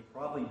like I said, he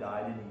probably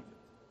died in Egypt.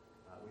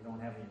 We don't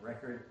have any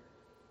record.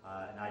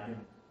 And I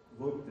didn't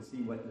look to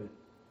see what the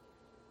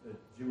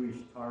Jewish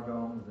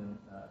Targums and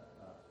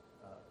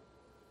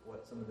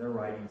what some of their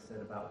writings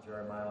said about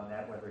Jeremiah on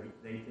that, whether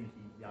they think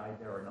he died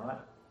there or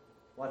not.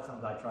 A lot of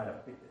times I try to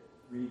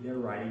read their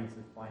writings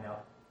and find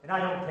out. And I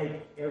don't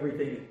take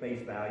everything at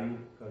face value,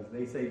 because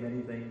they say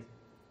many things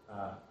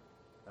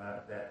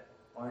that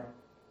aren't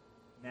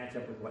match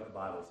up with what the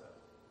Bible says.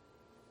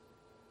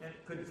 And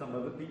could some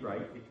of it be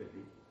right? It could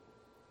be.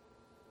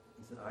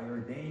 He said, I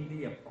ordained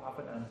thee a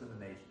prophet unto the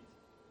nations.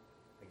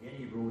 Again,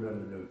 he ruled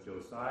under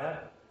Josiah,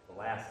 the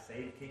last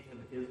saved king of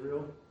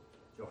Israel.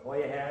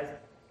 Jehoiahaz,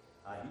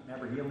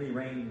 remember, he only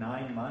reigned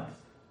 90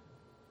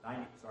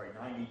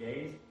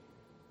 days.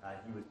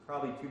 He was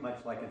probably too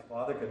much like his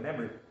father. Because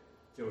remember,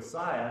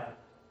 Josiah,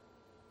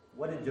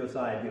 what did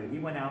Josiah do? He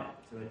went out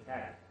to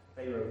attack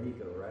Pharaoh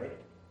Necho, right?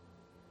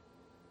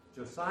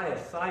 Josiah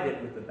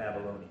sided with the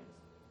Babylonians.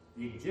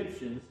 the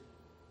Egyptians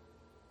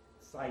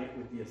sided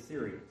with the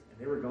Assyrians, and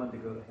they were going to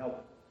go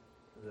help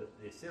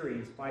the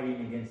Assyrians fighting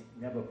against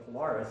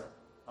Nabopolaris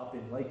up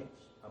in Lachish,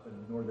 up in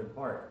the northern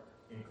part,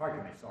 in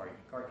Carchemish.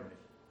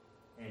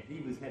 And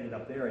he was headed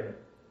up there, and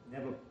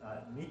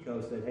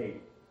Necho said, "Hey,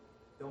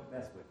 don't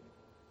mess with me.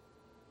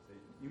 So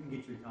you can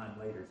get your time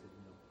later." So,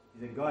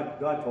 he said,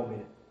 God told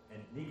me,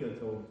 and Necho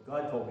told him,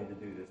 God told me to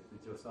do this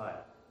to Josiah.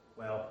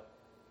 Well,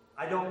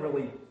 I don't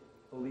really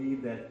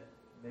believe that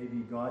maybe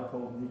God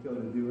told Necho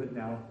to do it.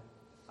 Now,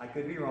 I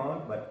could be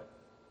wrong, but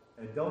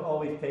don't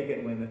always take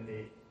it when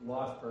a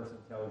lost person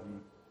tells you,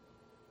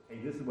 "Hey,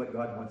 this is what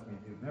God wants me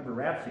to do." Remember,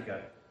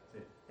 Rabshakeh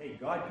said, "Hey,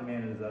 God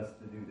commanded us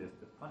to do this,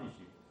 to punish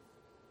you."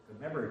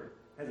 Remember,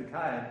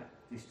 Hezekiah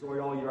destroyed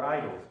all your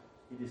idols.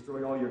 He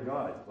destroyed all your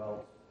gods.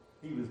 Well,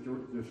 he was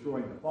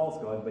destroying the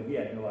false gods, but he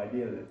had no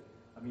idea that.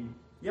 I mean,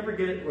 you ever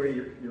get it where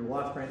your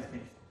lost friends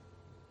think,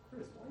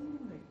 "Chris,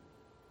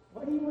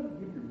 why do you want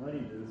to give your money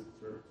to this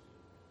church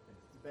and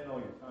spend all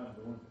your time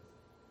doing this?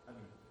 I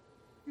mean,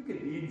 you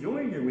could be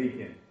enjoying your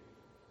weekend,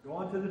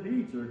 going to the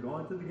beach or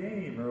going to the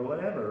game or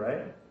whatever,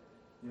 right?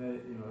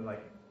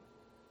 Like,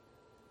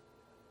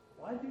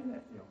 why do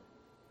that?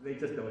 They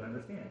just don't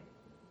understand.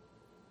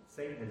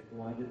 Satan has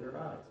blinded their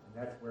eyes, and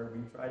that's where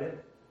we try to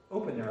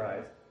open their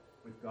eyes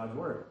with God's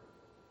Word.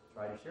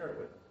 Try to share it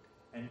with them.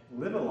 And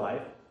live a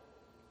life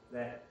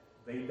that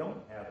they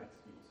don't have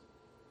excuse.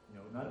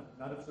 None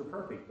of us are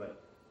perfect, but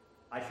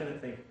I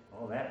shouldn't think,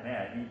 "Oh, that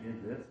mad, he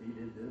did this, he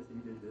did this, he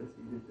did this,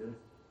 he did this."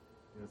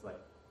 It's like,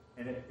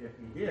 and if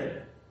he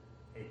did,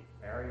 "Hey,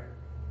 Barry,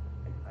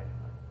 I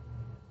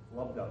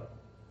flubbed up,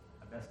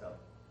 I messed up.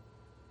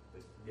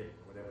 Just forget it,"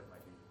 or whatever it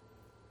might be.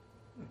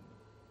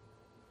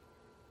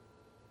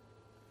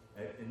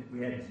 And we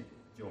had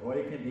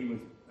Jehoiakim. He was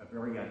a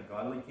very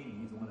ungodly king.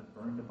 He's the one that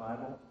burned the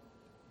Bible.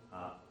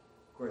 Of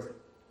course,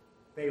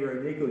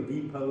 Pharaoh Necho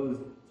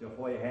deposed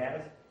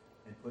Jehoiahaz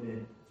and put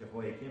in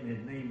Jehoiakim.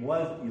 His name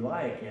was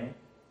Eliakim,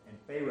 and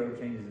Pharaoh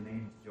changed his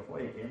name to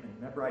Jehoiakim. And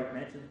remember I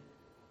mentioned,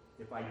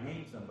 if I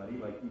name somebody,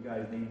 like you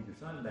guys named your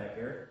son back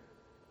there,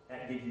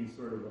 that gives you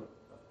sort of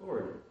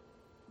authority.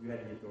 You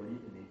had the authority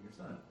to name your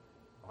son.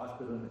 A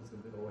hospital and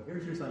some, "Well,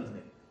 here's your son's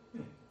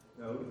name."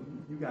 No,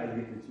 you guys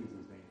get to choose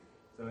his name.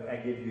 So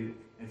that gives you,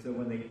 and so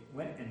when they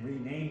went and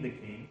renamed the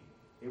king,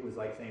 it was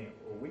like saying,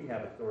 "Well, we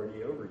have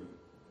authority over you."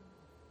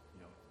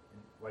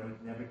 And what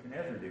did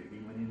Nebuchadnezzar do? He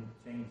went in and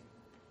changed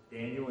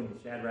Daniel and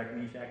Shadrach,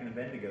 Meshach, and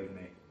Abednego's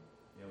name.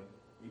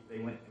 They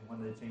went and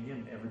wanted to change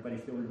him. Everybody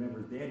still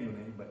remembers Daniel's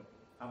name, but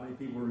how many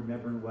people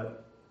remember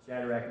what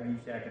Shadrach,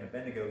 Meshach, and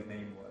Abednego's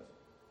name was?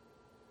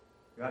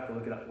 You have to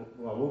look it up.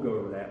 Well, we'll go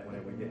over that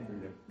whenever we get through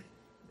them.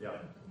 Yeah.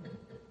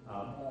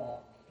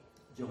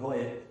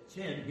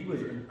 Jehoiachin, he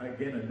was,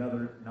 again,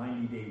 another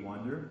 90-day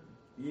wonder.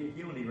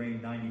 He only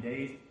reigned 90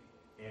 days,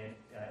 and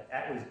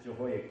that was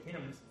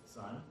Jehoiakim's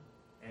son,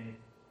 and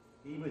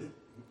he was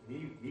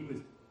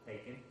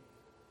taken.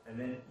 And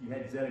then you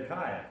had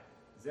Zedekiah.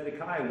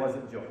 Zedekiah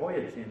wasn't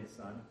Jehoiachin's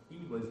son;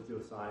 he was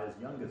Josiah's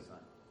youngest son.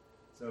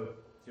 So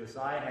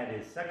Josiah had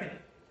his second.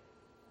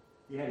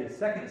 He had his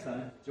second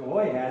son,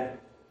 Jehoiahaz,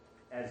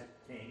 as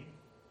king,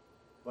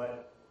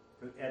 but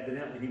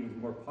evidently he was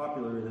more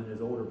popular than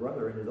his older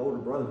brother, and his older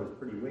brother was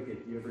pretty wicked.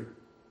 If you ever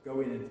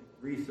go in and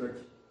research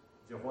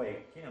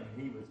Jehoiakim,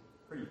 he was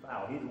pretty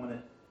foul. He's the one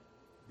that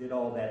did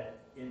all that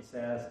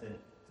incest and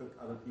took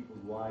other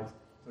people's wives.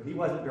 So he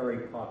wasn't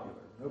very popular.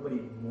 Nobody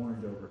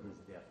mourned over his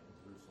death in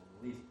Jerusalem.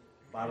 At least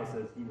the Bible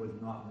says he was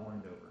not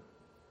mourned over.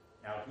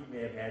 Now, he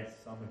may have had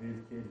some of his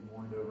kids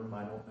mourned over him,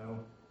 I don't know.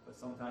 But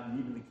sometimes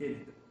even the kids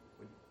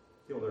would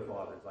kill their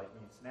fathers. Like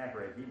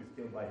Sennacherib, he was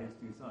killed by his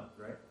two sons,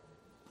 right?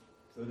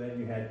 So then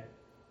you had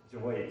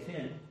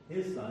Jehoiachin,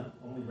 his son,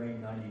 only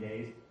reigned 90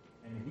 days,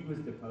 and he was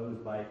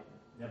deposed by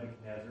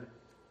Nebuchadnezzar.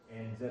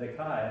 And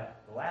Zedekiah,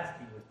 the last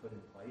king, was put in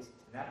place,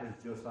 and that was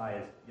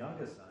Josiah's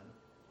youngest son.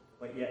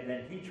 But yet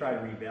then he tried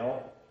to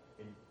rebel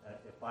in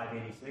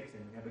 586,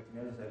 and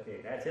Nebuchadnezzar said,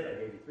 "Okay, that's it. I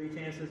gave you 3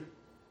 chances.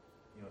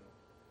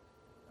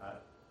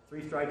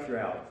 3 strikes, you're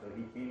out." So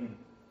he came and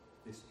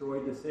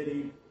destroyed the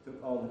city,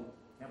 took all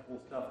the temple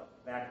stuff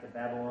back to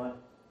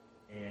Babylon,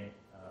 and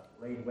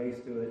laid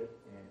waste to it,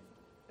 and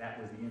that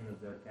was the end of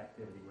their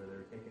captivity, where they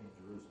were taken to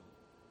Jerusalem.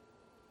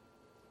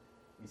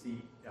 You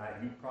see,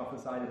 he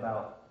prophesied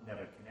about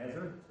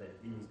Nebuchadnezzar, that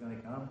he was going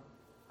to come,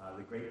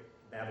 the great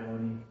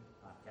Babylonian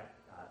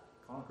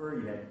conqueror.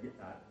 You had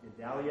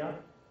Gedaliah,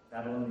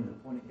 Babylonian's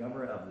appointed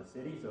governor of the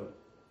city. So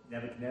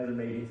Nebuchadnezzar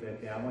he said,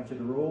 "Okay, I want you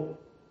to rule,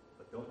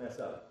 but don't mess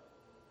up."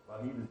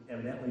 Well, he was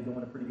evidently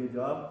doing a pretty good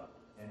job,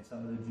 and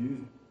some of the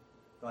Jews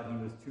thought he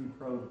was too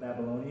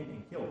pro-Babylonian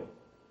and killed him.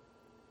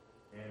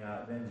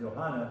 And then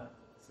Johanna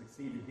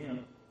succeeded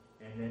him,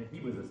 and then he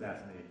was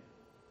assassinated.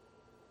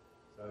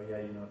 So yeah,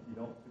 if you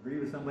don't agree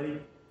with somebody,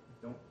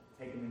 don't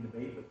take them in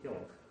debate, but kill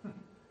them. And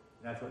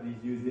that's what these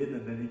Jews did,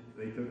 and then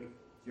they took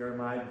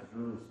Jeremiah to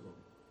Jerusalem.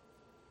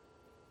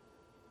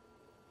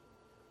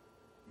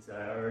 He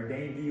said, "I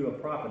ordained you a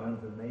prophet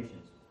unto the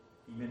nations."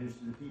 He ministered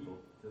to the people,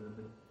 to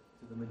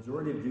to the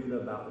majority of Judah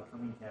about the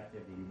coming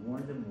captivity. He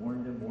warned them,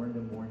 and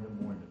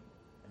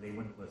they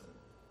wouldn't listen.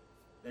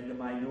 Then the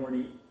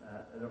minority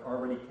that are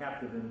already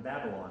captive in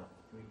Babylon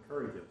to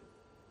encourage them.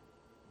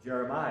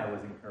 Jeremiah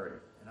was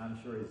encouraged, and I'm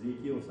sure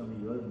Ezekiel, some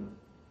of you wrote,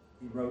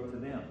 he wrote to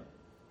them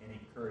and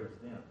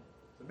encouraged them.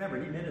 So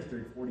remember, he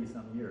ministered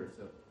 40-some years,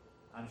 so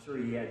I'm sure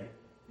he had,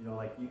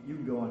 like you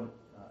can go on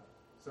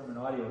sermon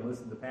audio and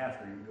listen to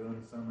pastor. You can go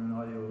on sermon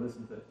audio and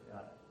listen to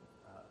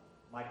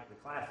Mike, the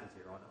classes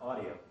here on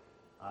audio.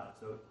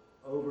 So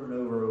over and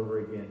over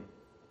again,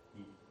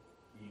 he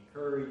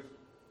encouraged,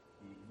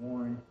 he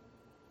warned,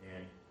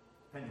 and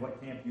depends what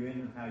camp you're in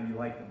and how you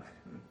like them.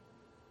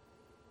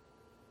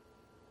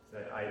 So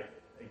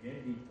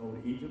he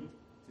told Egypt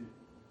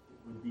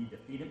would be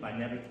defeated by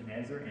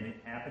Nebuchadnezzar, and it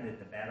happened at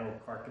the Battle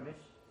of Carchemish.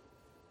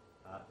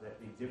 That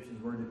the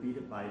Egyptians were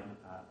defeated by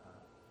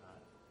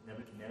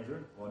Nebuchadnezzar.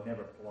 Well,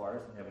 never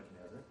Polaris,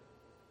 Nebuchadnezzar.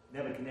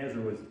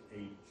 Nebuchadnezzar was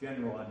a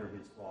general under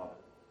his father.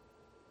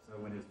 So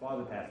when his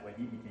father passed away,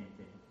 he became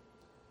king.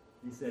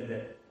 He said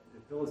that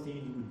the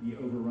Philistines would be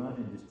overrun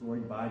and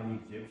destroyed by the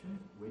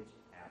Egyptians, which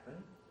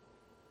happened.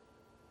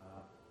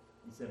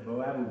 He said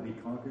Moab would be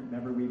conquered.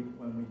 Remember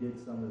when we did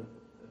some of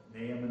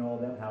Nahum and all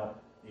them, how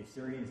the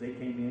Assyrians, they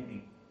came in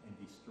and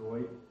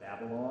destroyed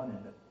Babylon,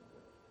 and the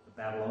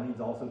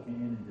Babylonians also came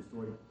in and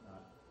destroyed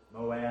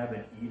Moab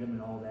and Edom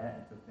and all that,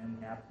 and took them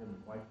captive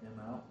and wiped them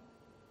out.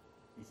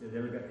 He said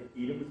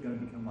Edom was going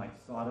to become like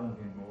Sodom and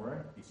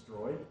Gomorrah,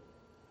 destroyed.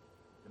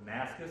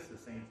 Damascus, the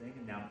same thing.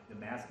 And now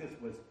Damascus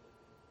was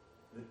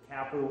the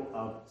capital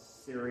of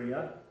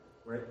Syria,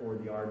 or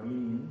the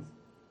Armenians.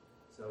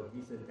 So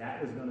he said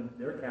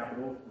their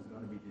capital was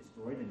going to be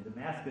destroyed. And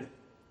Damascus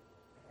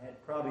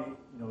had probably,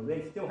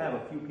 they still have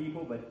a few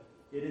people, but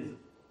it is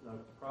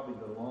probably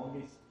the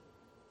longest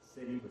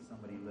city with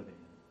somebody living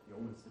in it. The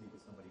oldest city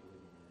with somebody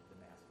living in it,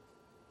 Damascus.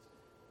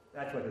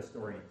 That's what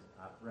historians,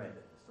 I've read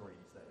that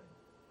historians say.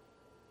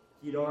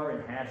 Kedar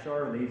and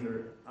Hashar, these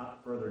are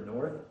up further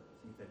north.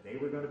 He said they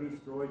were going to be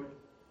destroyed.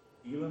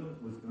 Elam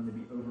was going to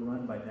be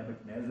overrun by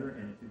Nebuchadnezzar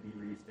and to be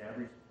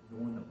reestablished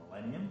during the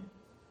millennium.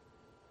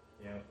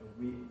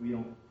 We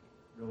don't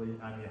really,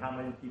 how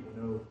many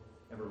people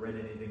ever read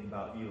anything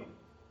about Elam?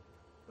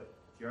 But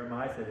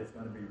Jeremiah said it's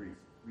going to be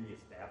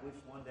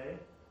reestablished one day.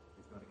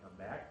 It's going to come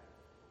back.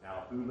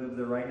 Now, who lives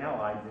there right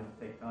now? I didn't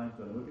take time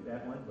to look at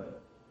that one,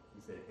 but he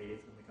said, hey,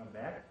 it's going to come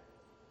back.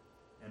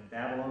 And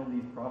Babylon,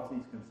 these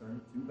prophecies concern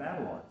two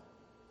Babylons.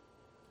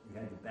 You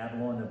had the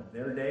Babylon of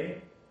their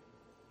day,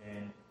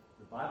 and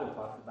the Bible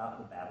talks about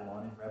the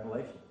Babylon in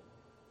Revelation.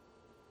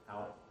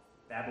 How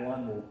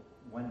Babylon will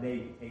one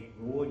day take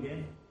rule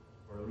again,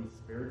 or at least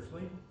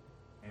spiritually,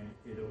 and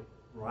it'll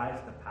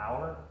rise to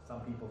power.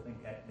 Some people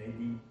think that may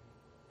be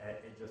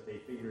just a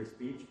figure of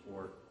speech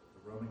for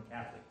the Roman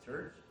Catholic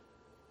Church,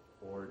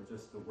 or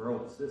just the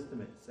world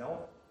system itself,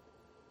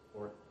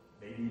 or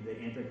maybe the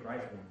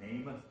Antichrist will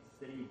name a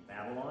city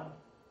Babylon.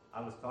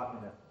 I was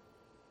talking to, I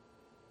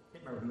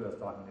can't remember who I was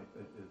talking to,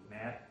 it was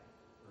Matt,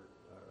 or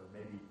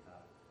maybe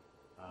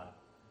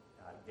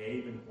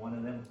Gabe and one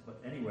of them, but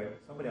anyway,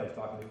 somebody I was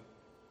talking to,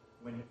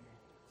 when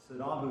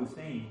Saddam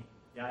Hussein,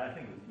 I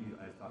think it was you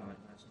I was talking to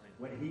last night,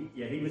 when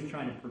he was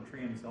trying to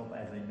portray himself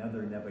as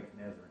another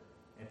Nebuchadnezzar.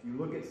 And if you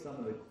look at some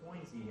of the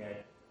coins he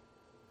had,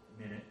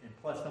 and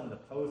plus some of the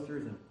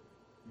posters and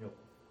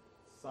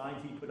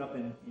signs he put up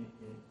in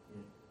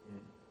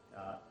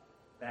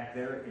back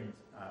there, and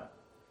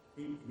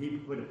he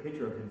put a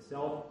picture of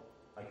himself,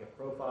 like a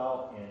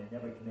profile, and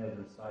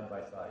Nebuchadnezzar side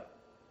by side.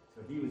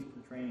 So he was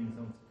portraying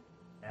himself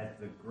as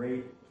the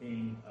great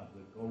king of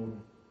the gold.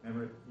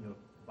 Remember, the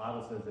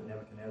Bible says that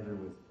Nebuchadnezzar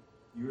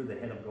you were the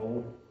head of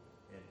gold,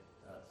 and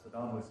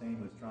Saddam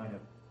Hussein was trying to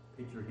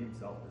picture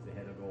himself as the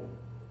head of gold.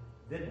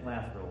 Didn't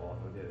last for long,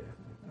 did it?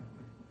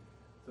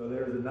 So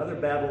there's another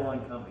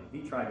Babylon coming.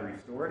 He tried to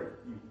restore it.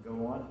 You can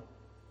go on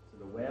to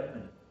the web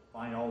and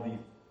find all these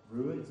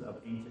ruins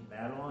of ancient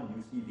Babylon.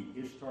 You see the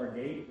Ishtar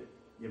Gate.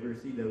 You ever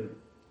see those,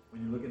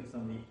 when you look at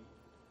some of the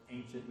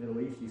ancient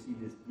Middle East, you see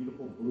this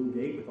beautiful blue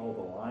gate with all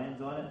the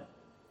lions on it.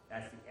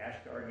 That's the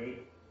Ashtar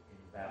Gate in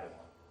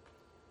Babylon.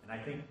 And I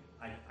think,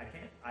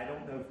 I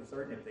don't know for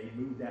certain if they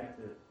moved that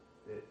to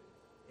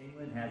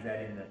England has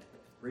that in the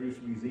British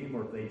Museum,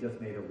 or if they just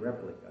made a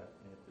replica.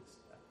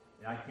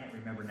 And I can't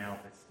remember now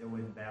if it's still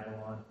in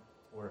Babylon,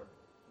 or if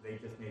they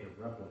just made a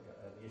replica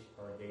of the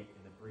Ishtar Gate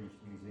in the British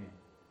Museum.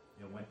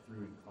 Went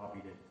through and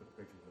copied it and took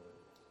pictures of it.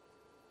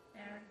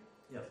 Aaron?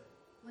 Yes.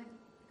 When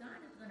God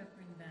is going to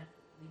bring back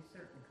these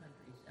certain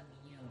countries,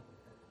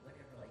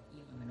 whatever, like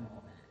Elam and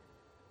all that,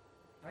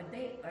 are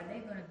they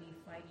going to be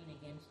fighting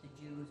against the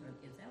Jews, or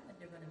is that what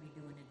they're going to be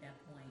doing at that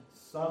point?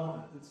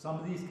 Some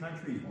of these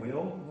countries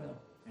will,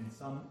 and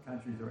some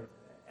countries are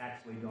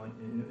actually going.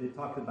 It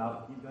talked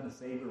about he's going to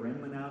save a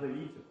remnant out of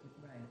Egypt.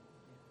 Right.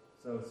 Yeah.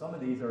 So some of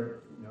these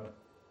are,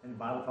 and the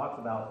Bible talks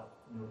about,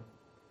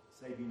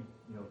 saving,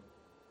 a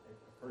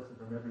person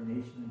from every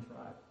nation and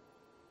tribe.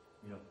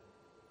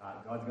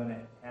 God's going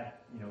to have,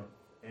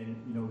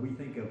 and we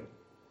think of,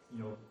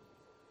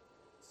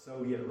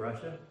 Soviet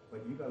Russia,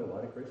 but you got a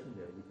lot of Christians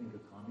there. We think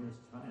of communist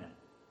China.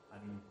 I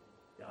mean,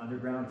 the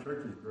underground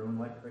church is growing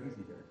like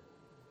crazy there.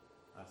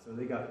 So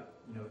they got,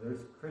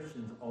 there's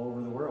Christians all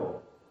over the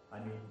world. I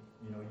mean,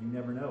 you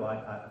never know.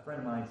 A friend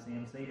of mine,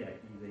 Sam Sadak,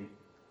 he's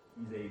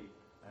a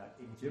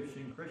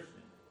Egyptian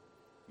Christian.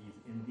 He's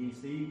in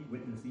D.C.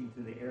 witnessing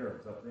to the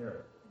Arabs up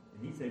there. And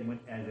he said, I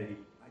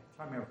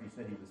can't remember if he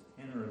said he was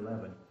 10 or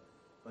 11,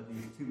 but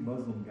these two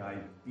Muslim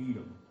guys beat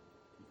him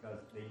because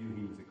they knew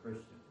he was a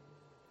Christian.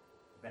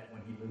 Back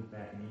when he lived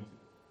back in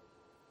Egypt.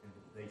 And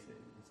he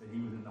said he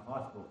was in the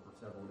hospital for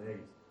several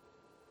days.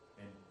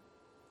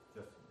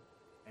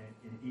 And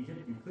in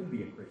Egypt, you could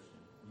be a Christian.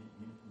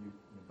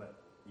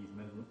 But these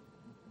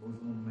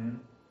Muslim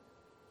men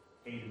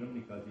hated him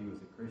because he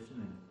was a Christian,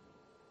 and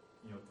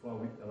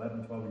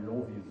 11,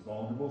 12-year-olds, he was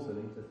vulnerable, so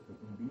they just took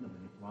him and beat him,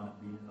 and he wound up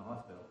being in the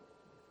hospital.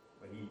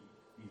 But he's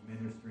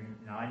ministering.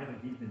 Now I know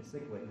he's been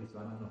sick lately,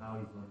 so I don't know how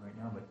he's doing right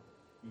now. But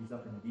he's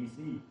up in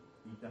D.C.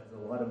 He does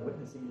a lot of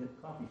witnessing at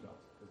coffee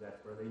shops because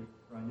that's where they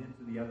run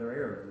into the other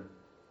Arabs, and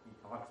he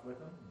talks with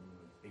them, and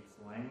he speaks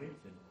the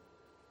language, and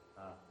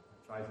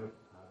tries to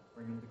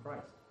bring them to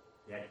Christ.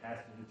 He had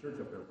pastored the church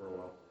up there for a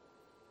while.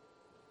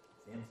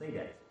 Sam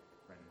Sadak,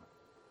 friend of mine.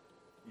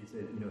 He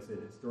said,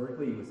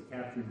 historically he was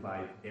captured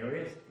by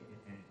Darius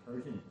in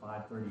Persia in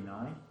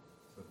 539.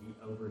 So he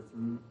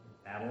overthrew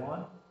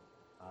Babylon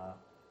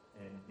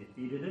and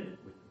defeated it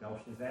with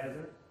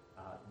Belshazzar.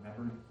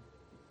 Remember,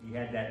 he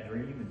had that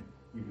dream and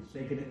he was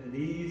shaking at the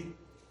knees,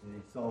 and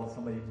he saw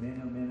somebody,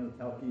 Meno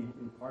Telki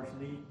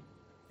Parsoni,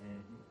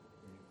 and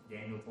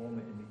Daniel told him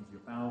it means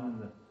you're found in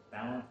the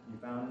balance,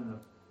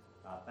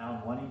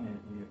 found wanting, and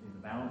in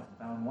the balance and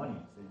found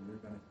wanting.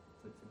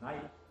 So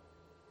tonight,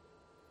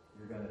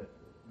 the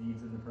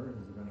Medes and the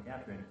Persians are going to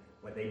capture him.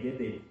 What they did,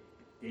 they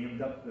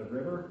dammed up the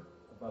river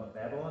above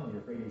Babylon, the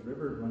Euphrates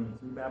River running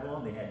through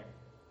Babylon. They had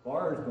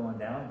bars going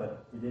down,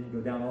 but it didn't go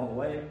down all the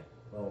way.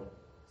 Well,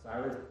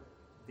 Cyrus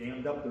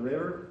dammed up the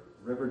river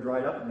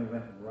dried up, and they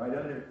went right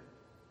under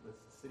the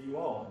city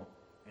wall.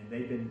 And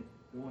they've been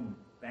doing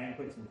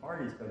banquets and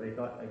parties because they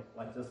thought,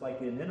 just like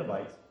the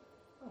Ninevites,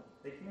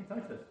 they can't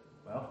touch us.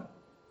 Well,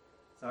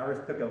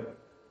 Cyrus took a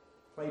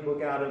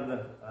playbook out of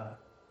the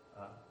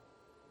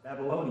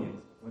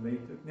Babylonians when they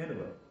took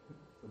Nineveh.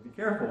 So be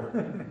careful.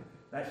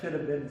 That should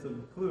have been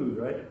some clues,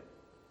 right?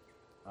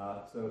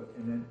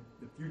 And then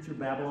the future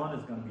Babylon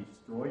is going to be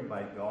destroyed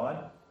by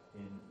God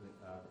in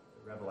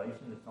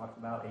Revelation. It talks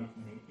about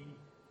 1818,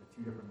 the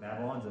two different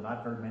Babylons. And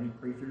I've heard many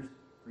preachers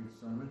preach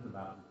sermons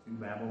about the two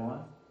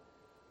Babylons.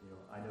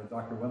 I know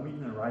Dr.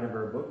 Wilmington, the writer of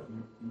our book,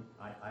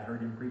 I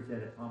heard him preach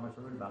that at Thomas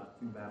Road about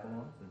the two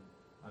Babylons, and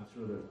I'm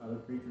sure there's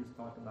other preachers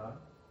talk about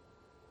it.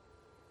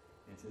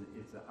 And so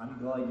it's an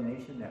ungodly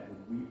nation that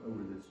would weep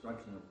over the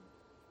destruction of,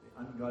 the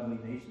ungodly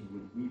nations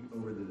would weep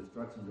over the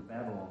destructions of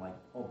Babylon, like,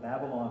 oh,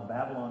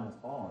 Babylon has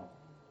fallen.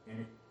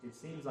 And it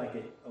seems like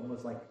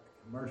almost like a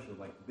commercial,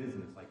 like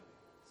business, like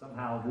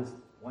somehow this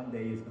one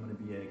day is going to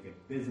be like a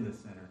business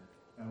center.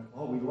 And,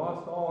 we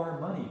lost all our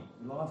money.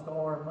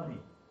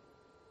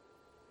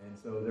 And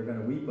so they're going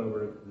to weep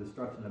over the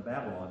destruction of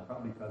Babylon,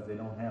 probably because they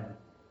don't have,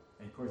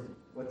 and of course,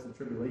 what's the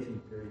tribulation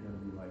period going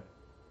to be like?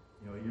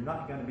 You're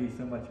not going to be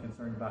so much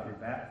concerned about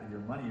your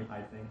money,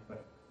 I think,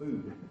 but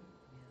food.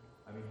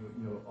 I mean,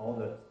 all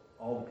the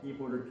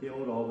people that are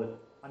killed,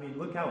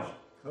 look how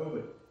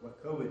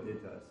what COVID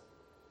did to us.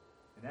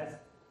 And that's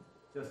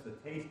just a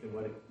taste of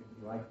what it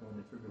could be like during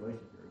the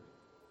tribulation period.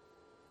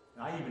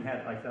 And I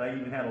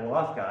even had a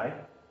lost guy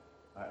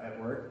at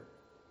work.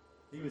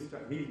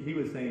 He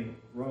was saying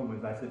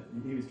Romans. I said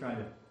he was trying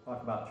to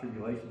talk about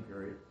tribulation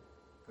period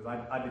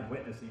because I've been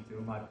witnessing to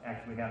him. I've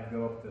actually had to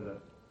go up to the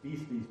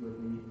feast with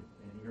me,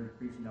 and he heard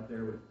preaching up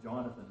there with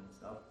Jonathan and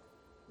stuff.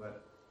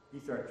 But he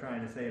started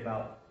trying to say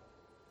about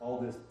all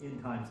this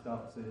end time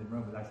stuff said in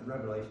Romans. I said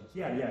Revelation.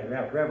 Yeah,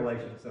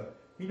 Revelation. So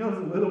he knows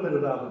a little bit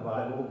about the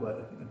Bible,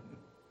 but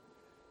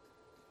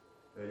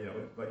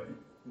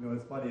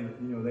it's funny.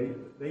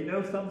 They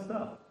know some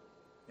stuff,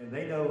 and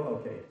they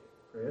know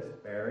Chris,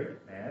 Barry,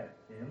 Matt,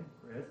 Tim,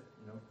 Chris,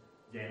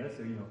 Janice.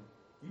 So you're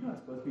not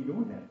supposed to be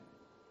doing that.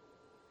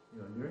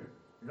 You're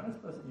not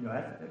supposed to.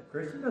 A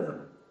Christian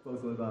doesn't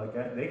supposed to live like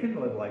that. They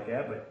can live like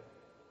that, but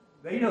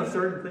they know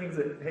certain things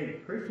that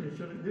Christians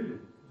shouldn't do.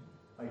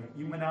 Like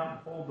you went out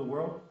and told the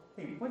world,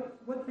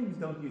 what things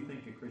don't you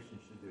think a Christian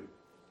should do?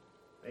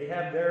 They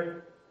have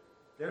their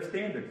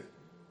standards,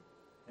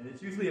 and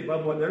it's usually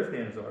above what their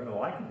standards are.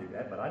 No, I can do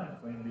that, but I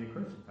don't claim to be a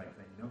Christian type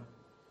thing,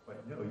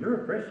 But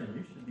you're a Christian.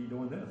 You should be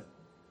doing this.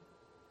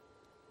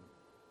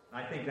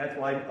 I think that's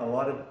why a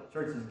lot of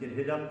churches get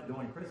hit up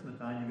during Christmas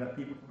time. You've got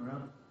people coming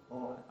around,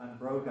 I'm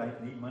broke, I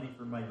need money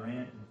for my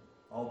grant and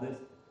all this.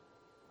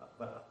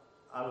 But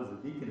I was a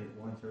deacon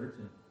at one church,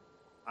 and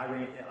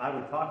I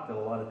would talk to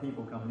a lot of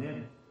people coming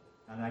in,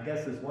 and I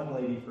guess this one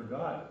lady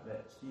forgot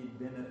that she had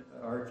been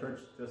at our church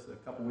just a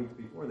couple weeks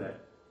before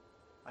that.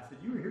 I said,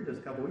 you were here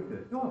just a couple weeks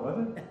ago. No, I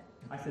wasn't.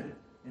 I said,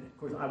 and of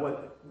course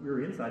we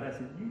were inside. I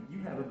said,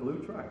 you have a blue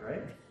truck,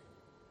 right?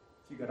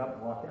 She got up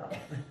and walked out.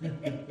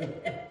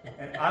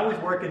 And I was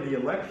working the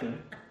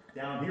election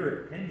down here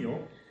at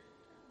Peniel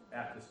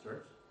Baptist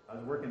Church. I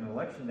was working the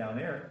election down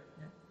there,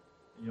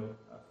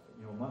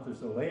 a month or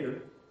so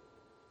later,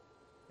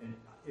 and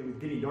it was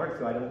getting dark,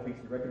 so I don't think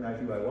she recognized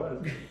who I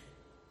was. She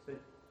said,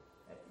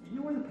 "You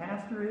know where the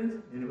pastor is?"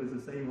 And it was the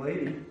same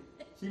lady.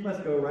 She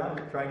must go around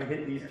trying to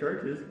hit these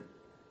churches.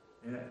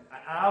 And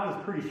I was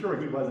pretty sure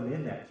he wasn't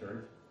in that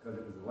church because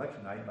it was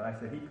election night, but I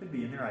said, he could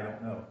be in there, I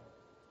don't know.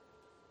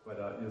 But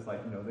it's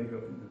like, they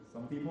go,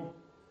 some people,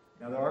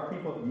 now there are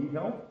people that need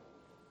help,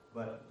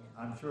 but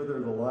I'm sure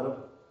there's a lot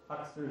of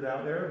hucksters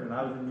out there. When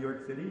I was in New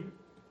York City,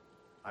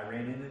 I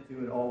ran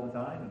into it all the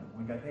time, and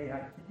one guy, "Hey,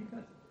 you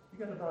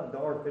got about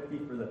 $1.50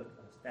 for the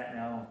Staten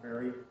Island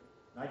Ferry?"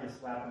 And I just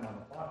slapped him on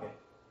the pocket,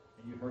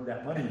 and you heard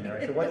that money in there.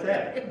 I said, "What's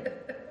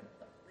that?"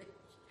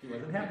 She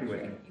wasn't happy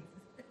with me.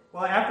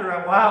 Well, after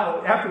a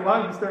while,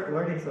 you start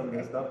learning some of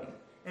this stuff,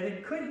 and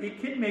it could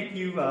make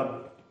you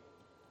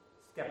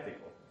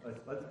skeptical. Let's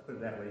put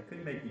it that way. It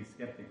could make you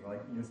skeptical.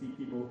 Like, see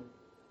people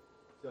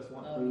just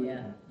want food.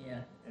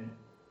 And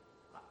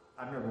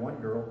I remember one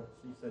girl,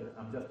 she said,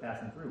 "I'm just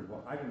passing through."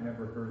 Well, I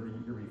remember her the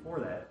year before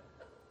that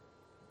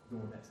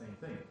doing that same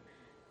thing.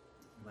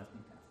 You must be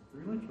passing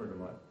through Lynchburg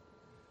a lot.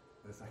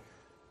 It's like,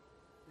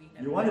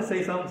 you want to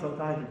say something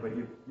sometimes, but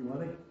you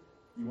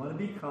want to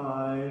be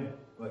kind,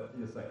 but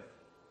it's like,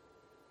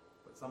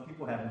 but some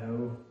people have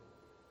no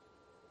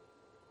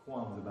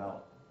qualms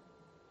about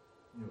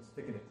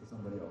sticking it to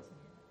somebody else.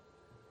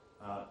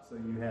 So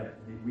you have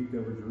the week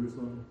over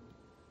Jerusalem.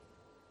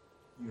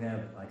 You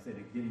have, like I said,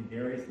 again,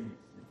 Darius, he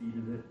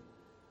defeated it.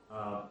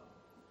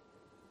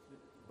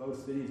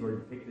 Both cities were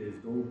depicted as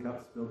gold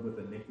cups filled with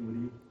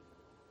iniquity.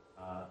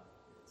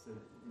 So,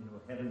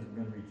 heavens were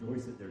going to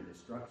rejoice at their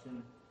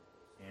destruction.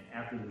 And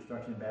after the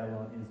destruction of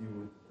Babylon,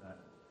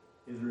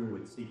 Israel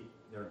would seek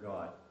their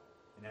God.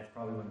 And that's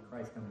probably when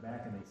Christ comes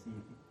back and they see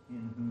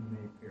him whom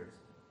they pierced.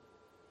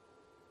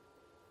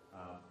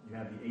 You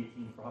have the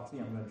 18th prophecy.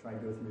 I'm going to try to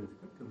go through this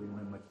quick because we don't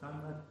have much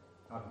time left.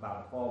 Talk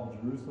about the fall of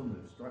Jerusalem,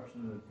 the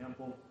destruction of the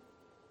temple.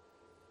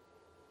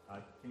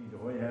 King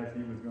Jehoiakim,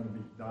 he was going to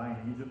be dying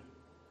in Egypt.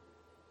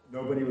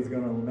 Nobody was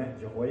going to lament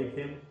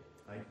Jehoiakim.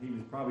 He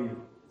was probably,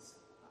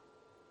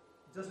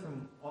 just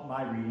from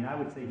my reading, I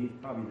would say he's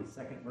probably the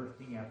second worst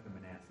king after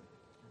Manasseh.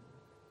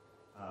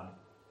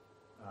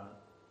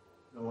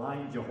 The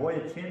line,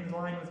 Jehoiakim's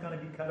line was going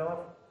to be cut off,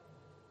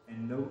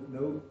 and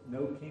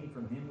no king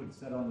from him would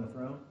sit on the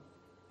throne.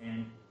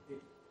 And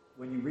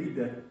when you read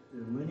the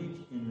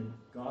lineage in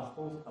the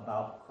Gospels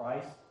about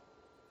Christ,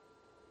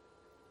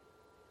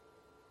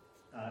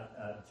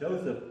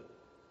 Joseph,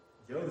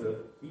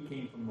 he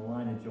came from the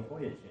line of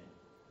Jehoiachin,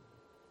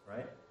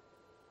 right?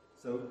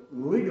 So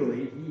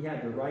legally, he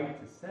had the right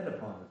to sit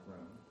upon the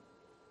throne.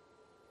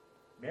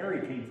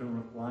 Mary came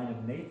from the line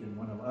of Nathan,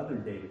 one of other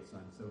David's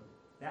sons. So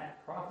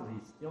that prophecy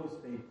still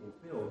stayed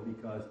fulfilled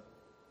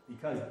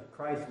because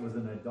Christ was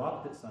an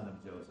adopted son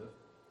of Joseph.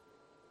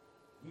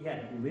 He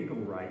had the legal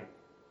right,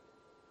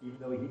 even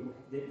though he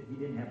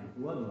didn't have the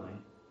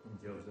bloodline from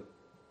Joseph.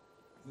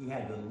 He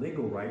had the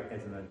legal right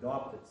as an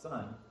adopted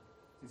son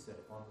to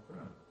sit upon the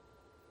throne.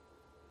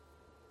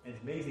 And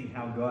it's amazing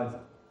how God's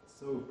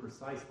so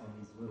precise on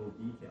these little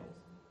details.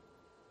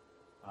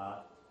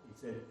 He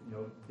said,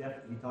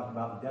 death. He talked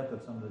about the death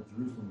of some of the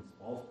Jerusalem's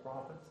false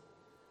prophets.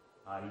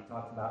 He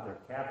talked about their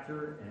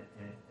capture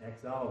and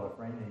exile of a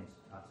friend named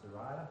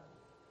Sariah.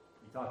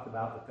 He talked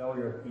about the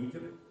failure of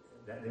Egypt,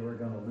 that they were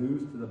going to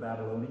lose to the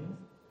Babylonians.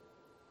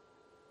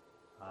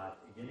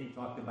 Again, he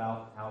talked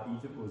about how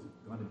Egypt was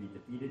going to be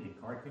defeated in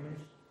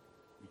Carchemish.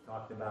 He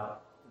talked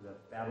about the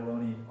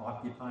Babylonian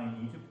occupying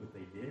Egypt, what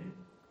they did.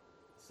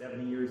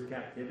 70 years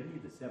captivity,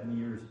 the 70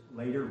 years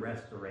later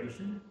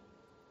restoration.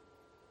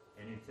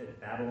 And he said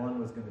Babylon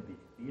was going to be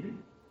defeated.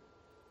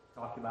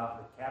 Talked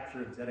about the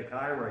capture of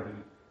Zedekiah, where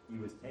he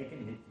was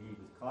taken, he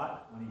was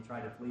caught when he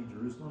tried to flee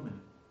Jerusalem, and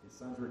his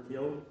sons were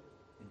killed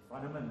in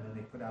front of him, and then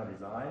they put out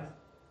his eyes.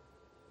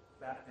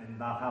 And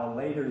about how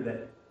later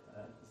that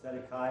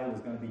Zedekiah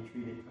was going to be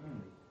treated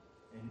kindly.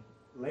 And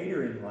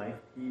later in life,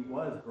 he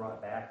was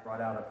brought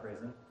out of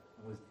prison,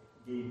 and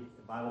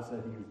the Bible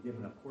says he was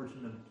given a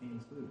portion of the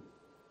king's food.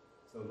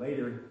 So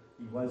later,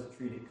 he was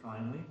treated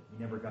kindly. He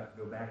never got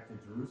to go back to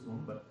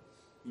Jerusalem, but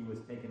he was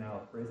taken out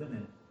of prison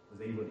and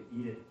was able to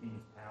eat at the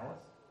king's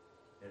palace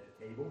at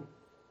the table.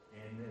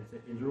 And it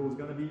said Israel was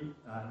going to be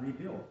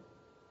rebuilt.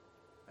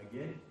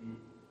 Again,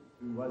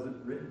 who was it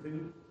written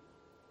to?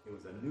 It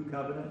was a new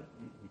covenant.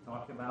 He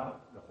talked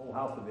about the whole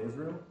house of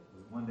Israel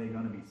was one day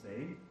going to be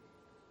saved.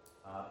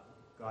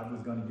 God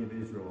was going to give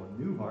Israel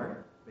a new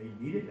heart. They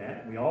needed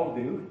that. We all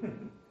do.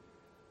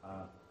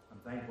 I'm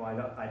thankful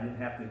I didn't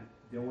have to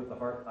deal with the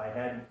heart I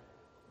had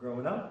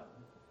growing up.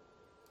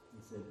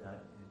 He said,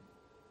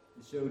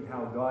 it showed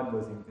how God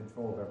was in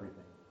control of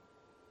everything.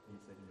 He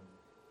said,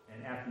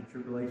 and after the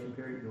tribulation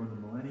period, during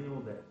the millennial,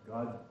 that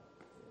God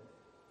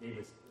gave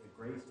us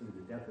grace through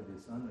the death of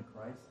his son, the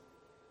Christ,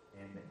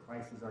 and that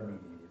Christ is our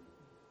mediator.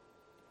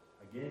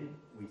 Again,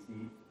 we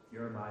see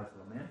Jeremiah's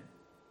lament.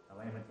 A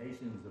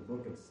lamentation was a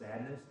book of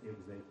sadness. It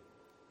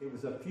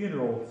was a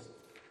funeral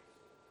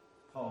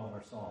poem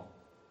or song.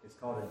 It's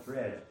called a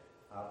dredge,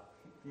 a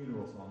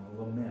funeral song,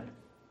 a lament,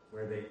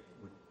 where they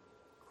would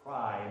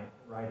cry and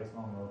write a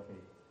song. Okay,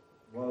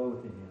 woe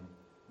to him.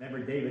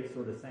 Remember, David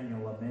sort of sang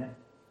a lament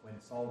when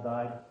Saul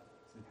died.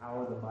 He said, "How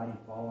are the mighty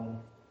fallen?"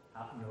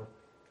 How,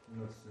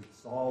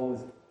 so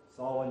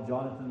Saul and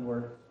Jonathan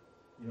were,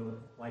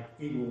 like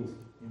eagles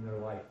in their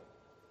life.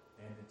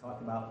 And it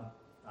talked about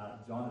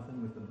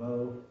Jonathan with the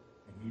bow,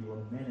 and he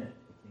lamented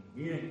the king.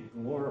 He didn't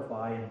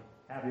glorify and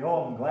happy.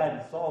 Oh, I'm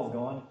glad Saul's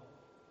gone.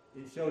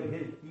 It showed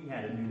he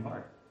had a new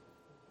heart.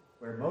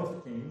 Where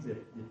most kings, if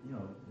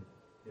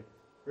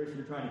Chris,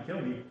 you're trying to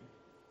kill me,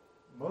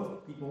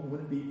 most people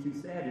wouldn't be too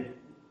sad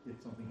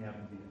if something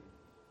happened to you.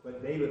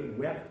 But David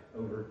wept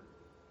over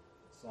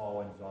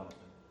Saul and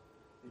Jonathan.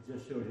 It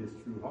just showed his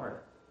true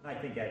heart. And I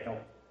think that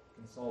helped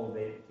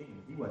consolidate the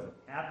kingdom. He wasn't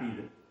happy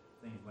that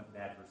things went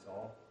bad for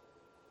Saul.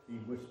 He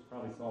wished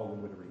probably Saul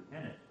would have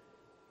repented.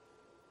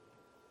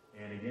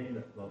 And again,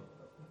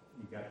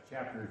 you got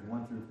chapters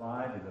 1 through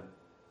 5 of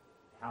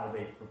how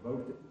they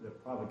provoked the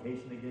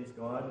provocation against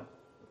God,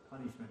 the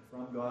punishment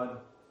from God,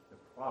 the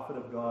prophet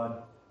of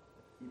God,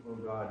 the people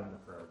of God, and the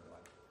prayer of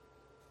God.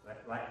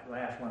 That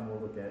last one we'll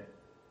look at.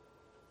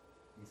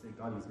 He said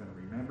God was going to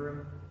remember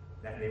him,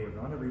 that they were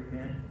going to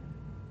repent,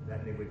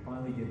 that they would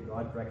finally give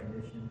God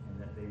recognition, and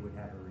that they would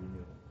have a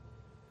renewal.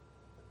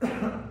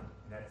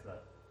 That's the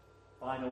final